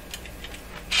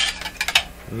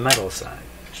 Metal side.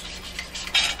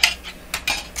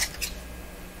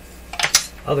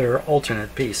 Other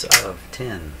alternate piece of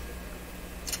tin.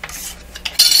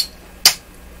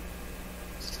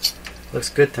 Looks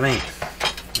good to me.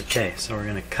 Okay, so we're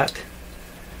going to cut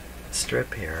the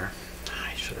strip here.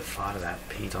 I should have thought of that.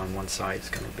 Paint on one side is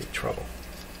going to be trouble.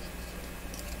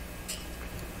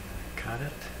 Cut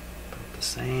it. About the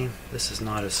same. This is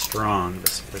not as strong,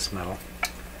 this metal.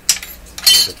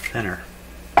 It's a little bit thinner,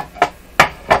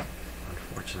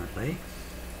 unfortunately.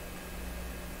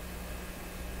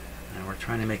 And we're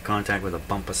trying to make contact with a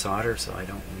bump of solder, so I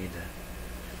don't need a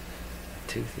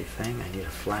toothy thing. I need a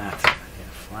flat.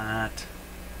 Even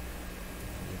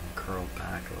curl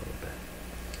back a little bit.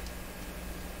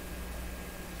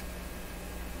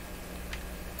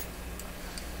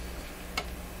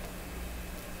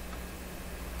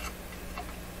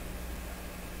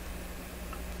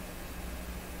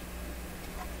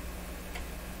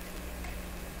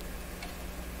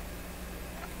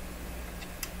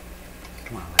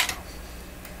 Come on, let go.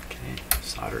 Okay,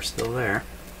 solder's still there.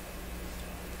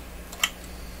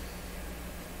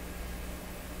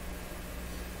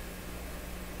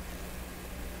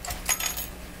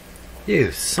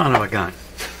 You son of a gun.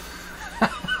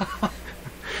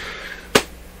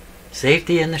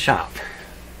 Safety in the shop.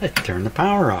 Let's turn the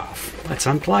power off. Let's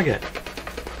unplug it.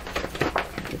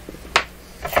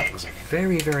 It was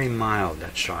very, very mild,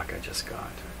 that shock I just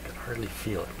got. I could hardly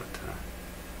feel it, but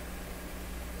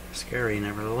scary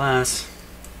nevertheless.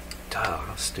 Duh,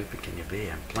 how stupid can you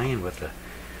be? I'm playing with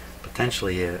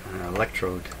potentially an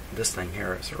electrode. This thing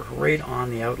here is sort of right on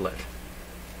the outlet.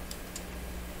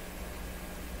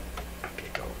 Okay,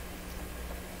 go.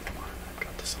 Come on, I've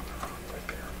got this on the wrong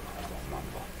clip here.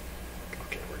 Mumble.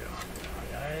 Okay, we're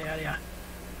going. Yeah.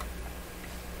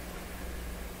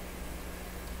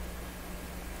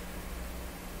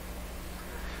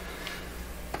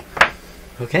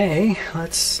 Okay,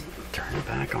 let's turn it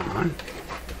back on.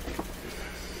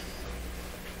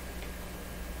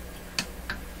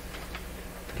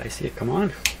 Did I see it come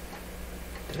on?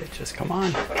 Did it just come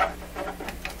on?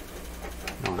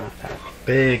 No, not that.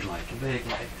 Big light, big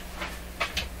light.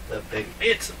 The big...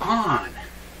 It's on!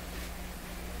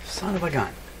 Son of a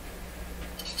gun.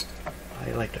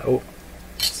 I like to... Oh.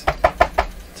 It's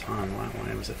on.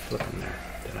 Why was it flipping there?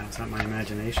 Was that my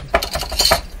imagination?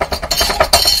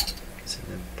 See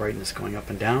the brightness going up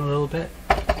and down a little bit.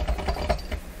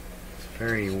 It's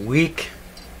very weak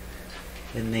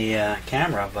in the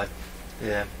camera, but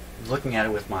looking at it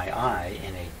with my eye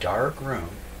in a dark room,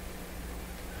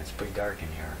 it's pretty dark in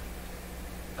here,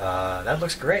 that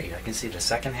looks great. I can see the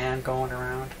second hand going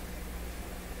around.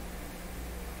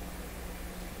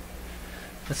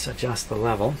 Let's adjust the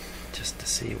level just to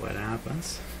see what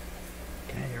happens.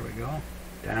 Okay, here we go.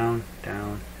 Down,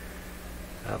 down,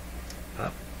 up,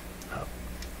 up, up,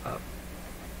 up.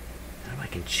 Now I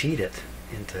can cheat it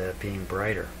into being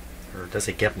brighter. Or does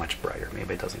it get much brighter?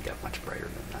 Maybe it doesn't get much brighter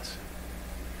than this.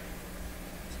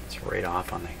 It's right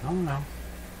off on the... Oh no.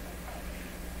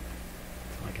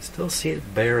 So I can still see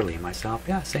it barely myself.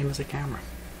 Yeah, same as the camera.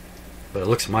 But it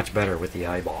looks much better with the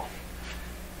eyeball.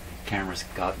 The camera's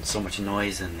gotten so much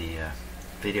noise in the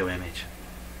video image.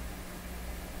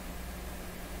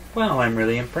 Well, I'm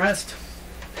really impressed.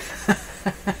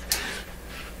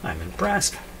 I'm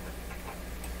impressed.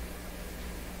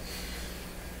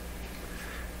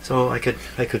 So I could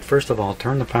first of all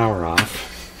turn the power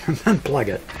off and then plug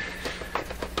it.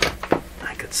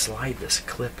 I could slide this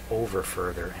clip over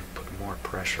further and put more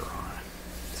pressure on it.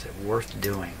 Is it worth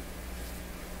doing?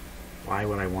 Why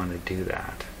would I want to do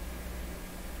that?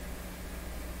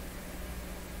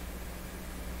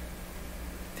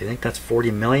 Do you think that's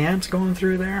 40 milliamps going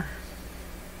through there?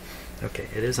 Okay,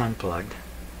 it is unplugged.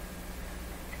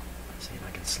 Let's see if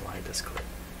I can slide this clip.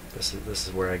 This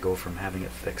is where I go from having it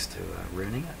fixed to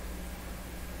ruining it.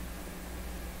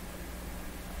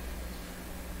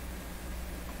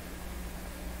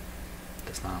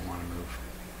 Does not want to move.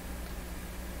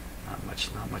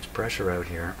 Not much pressure out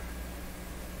here.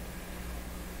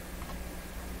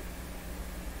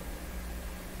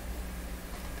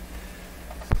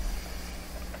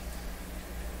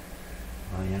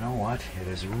 Well, you know what? It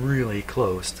is really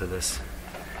close to this.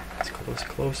 It's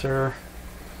closer.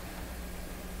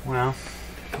 Well,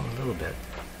 go a little bit.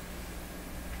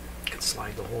 You could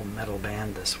slide the whole metal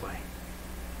band this way.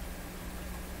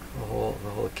 The whole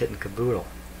kit and caboodle.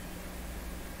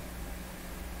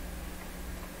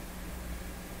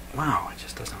 Wow, it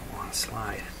just doesn't want to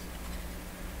slide.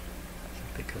 Is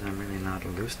it because I'm really not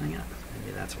loosening it?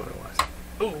 Maybe that's what it was.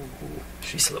 Oh,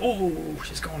 she's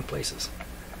going places.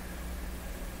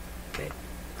 Okay,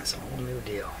 that's a whole new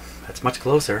deal. That's much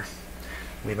closer.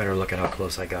 We better look at how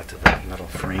close I got to that metal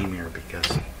frame here,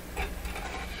 because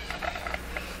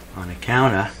on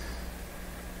account of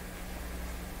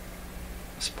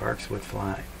sparks would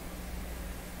fly.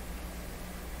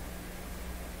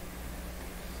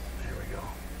 There we go.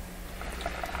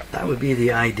 That would be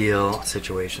the ideal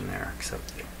situation there,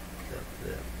 except the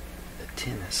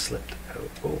tin has slipped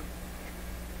out. Oh,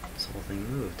 this whole thing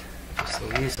moved just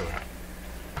so easily.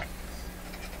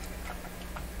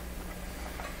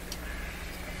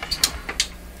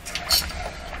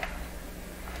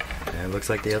 It looks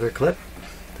like the other clip.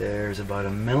 There's about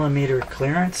 1 millimeter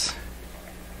clearance.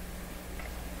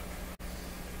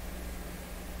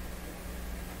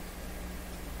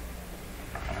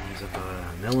 There's about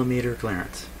 1 millimeter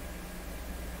clearance.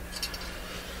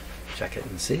 Check it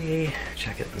and see.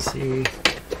 Check it and see.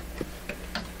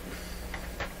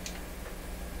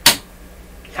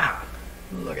 Yeah,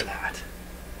 look at that.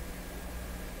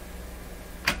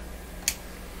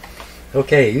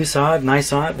 Okay, you saw it and I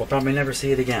saw it. We'll probably never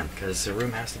see it again because the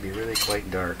room has to be really quite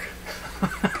dark.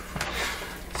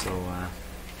 So,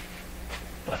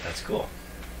 but that's cool.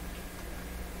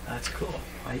 That's cool.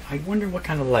 I wonder what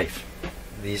kind of life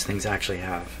these things actually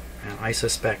have. and I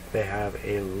suspect they have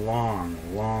a long,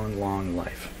 long, long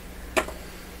life.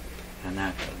 And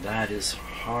that is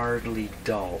hardly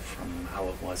dull from how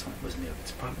it was when it was new.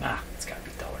 It's probably, it's got to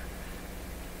be duller.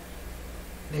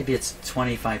 Maybe it's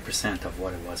 25% of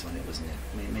what it was when it was new.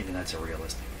 Maybe that's a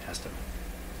realistic estimate.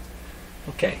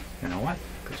 Okay, you know what?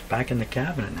 It goes back in the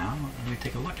cabinet now, and let me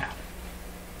take a look at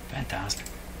it. Fantastic.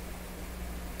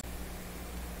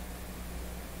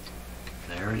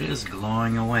 There it is,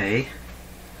 glowing away.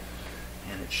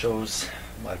 And it shows,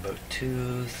 what, about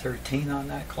 2:13 on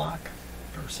that clock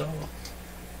or so.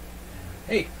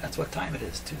 Hey, that's what time it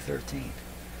is, 2:13.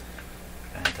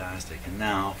 Fantastic. And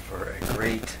now for a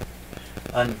great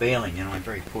unveiling. You know, I'm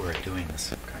very poor at doing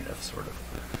this kind of sort of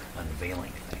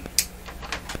unveiling thing.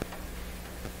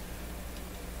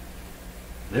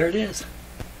 There it is.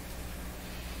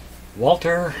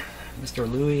 Walter, Mr.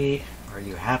 Louis, are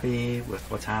you happy with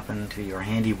what's happened to your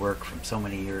handiwork from so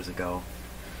many years ago?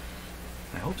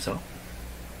 I hope so.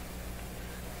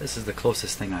 This is the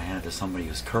closest thing I had to somebody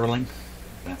who's curling.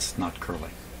 That's not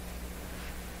curling.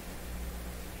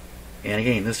 And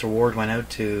again, this award went out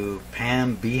to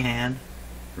Pam Behan,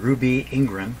 Ruby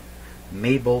Ingram,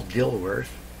 Mabel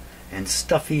Dilworth, and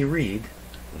Stuffy Reed,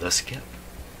 the Skip.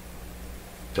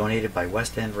 Donated by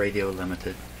West End Radio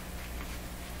Limited,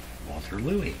 Walter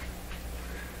Louis.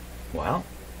 Well,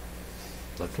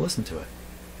 let's listen to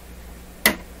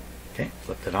it. Okay,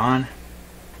 flipped it on.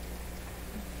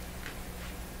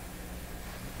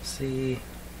 See,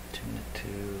 tune it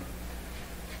to,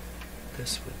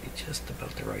 this would be just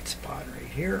about the right spot right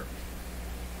here.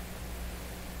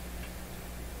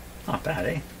 Not bad,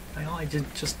 eh? I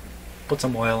did just put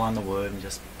some oil on the wood and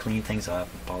just clean things up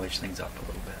and polish things up a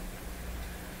little bit.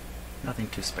 Nothing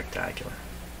too spectacular.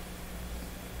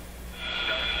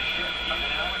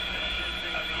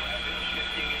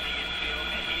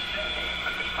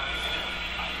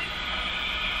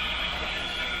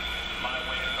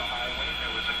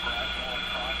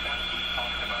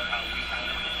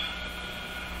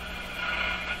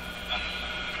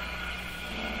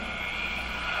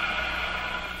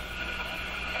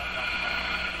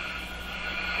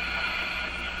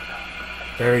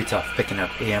 Very tough picking up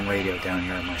AM radio down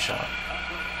here in my shop.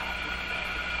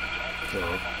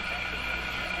 So,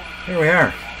 here we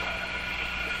are.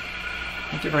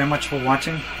 Thank you very much for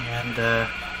watching, and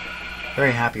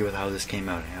very happy with how this came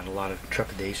out. I had a lot of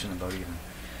trepidation about even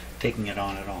taking it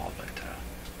on at all, but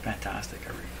fantastic.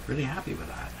 I'm really happy with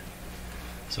that.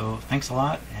 So thanks a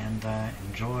lot, and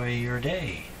enjoy your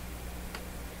day.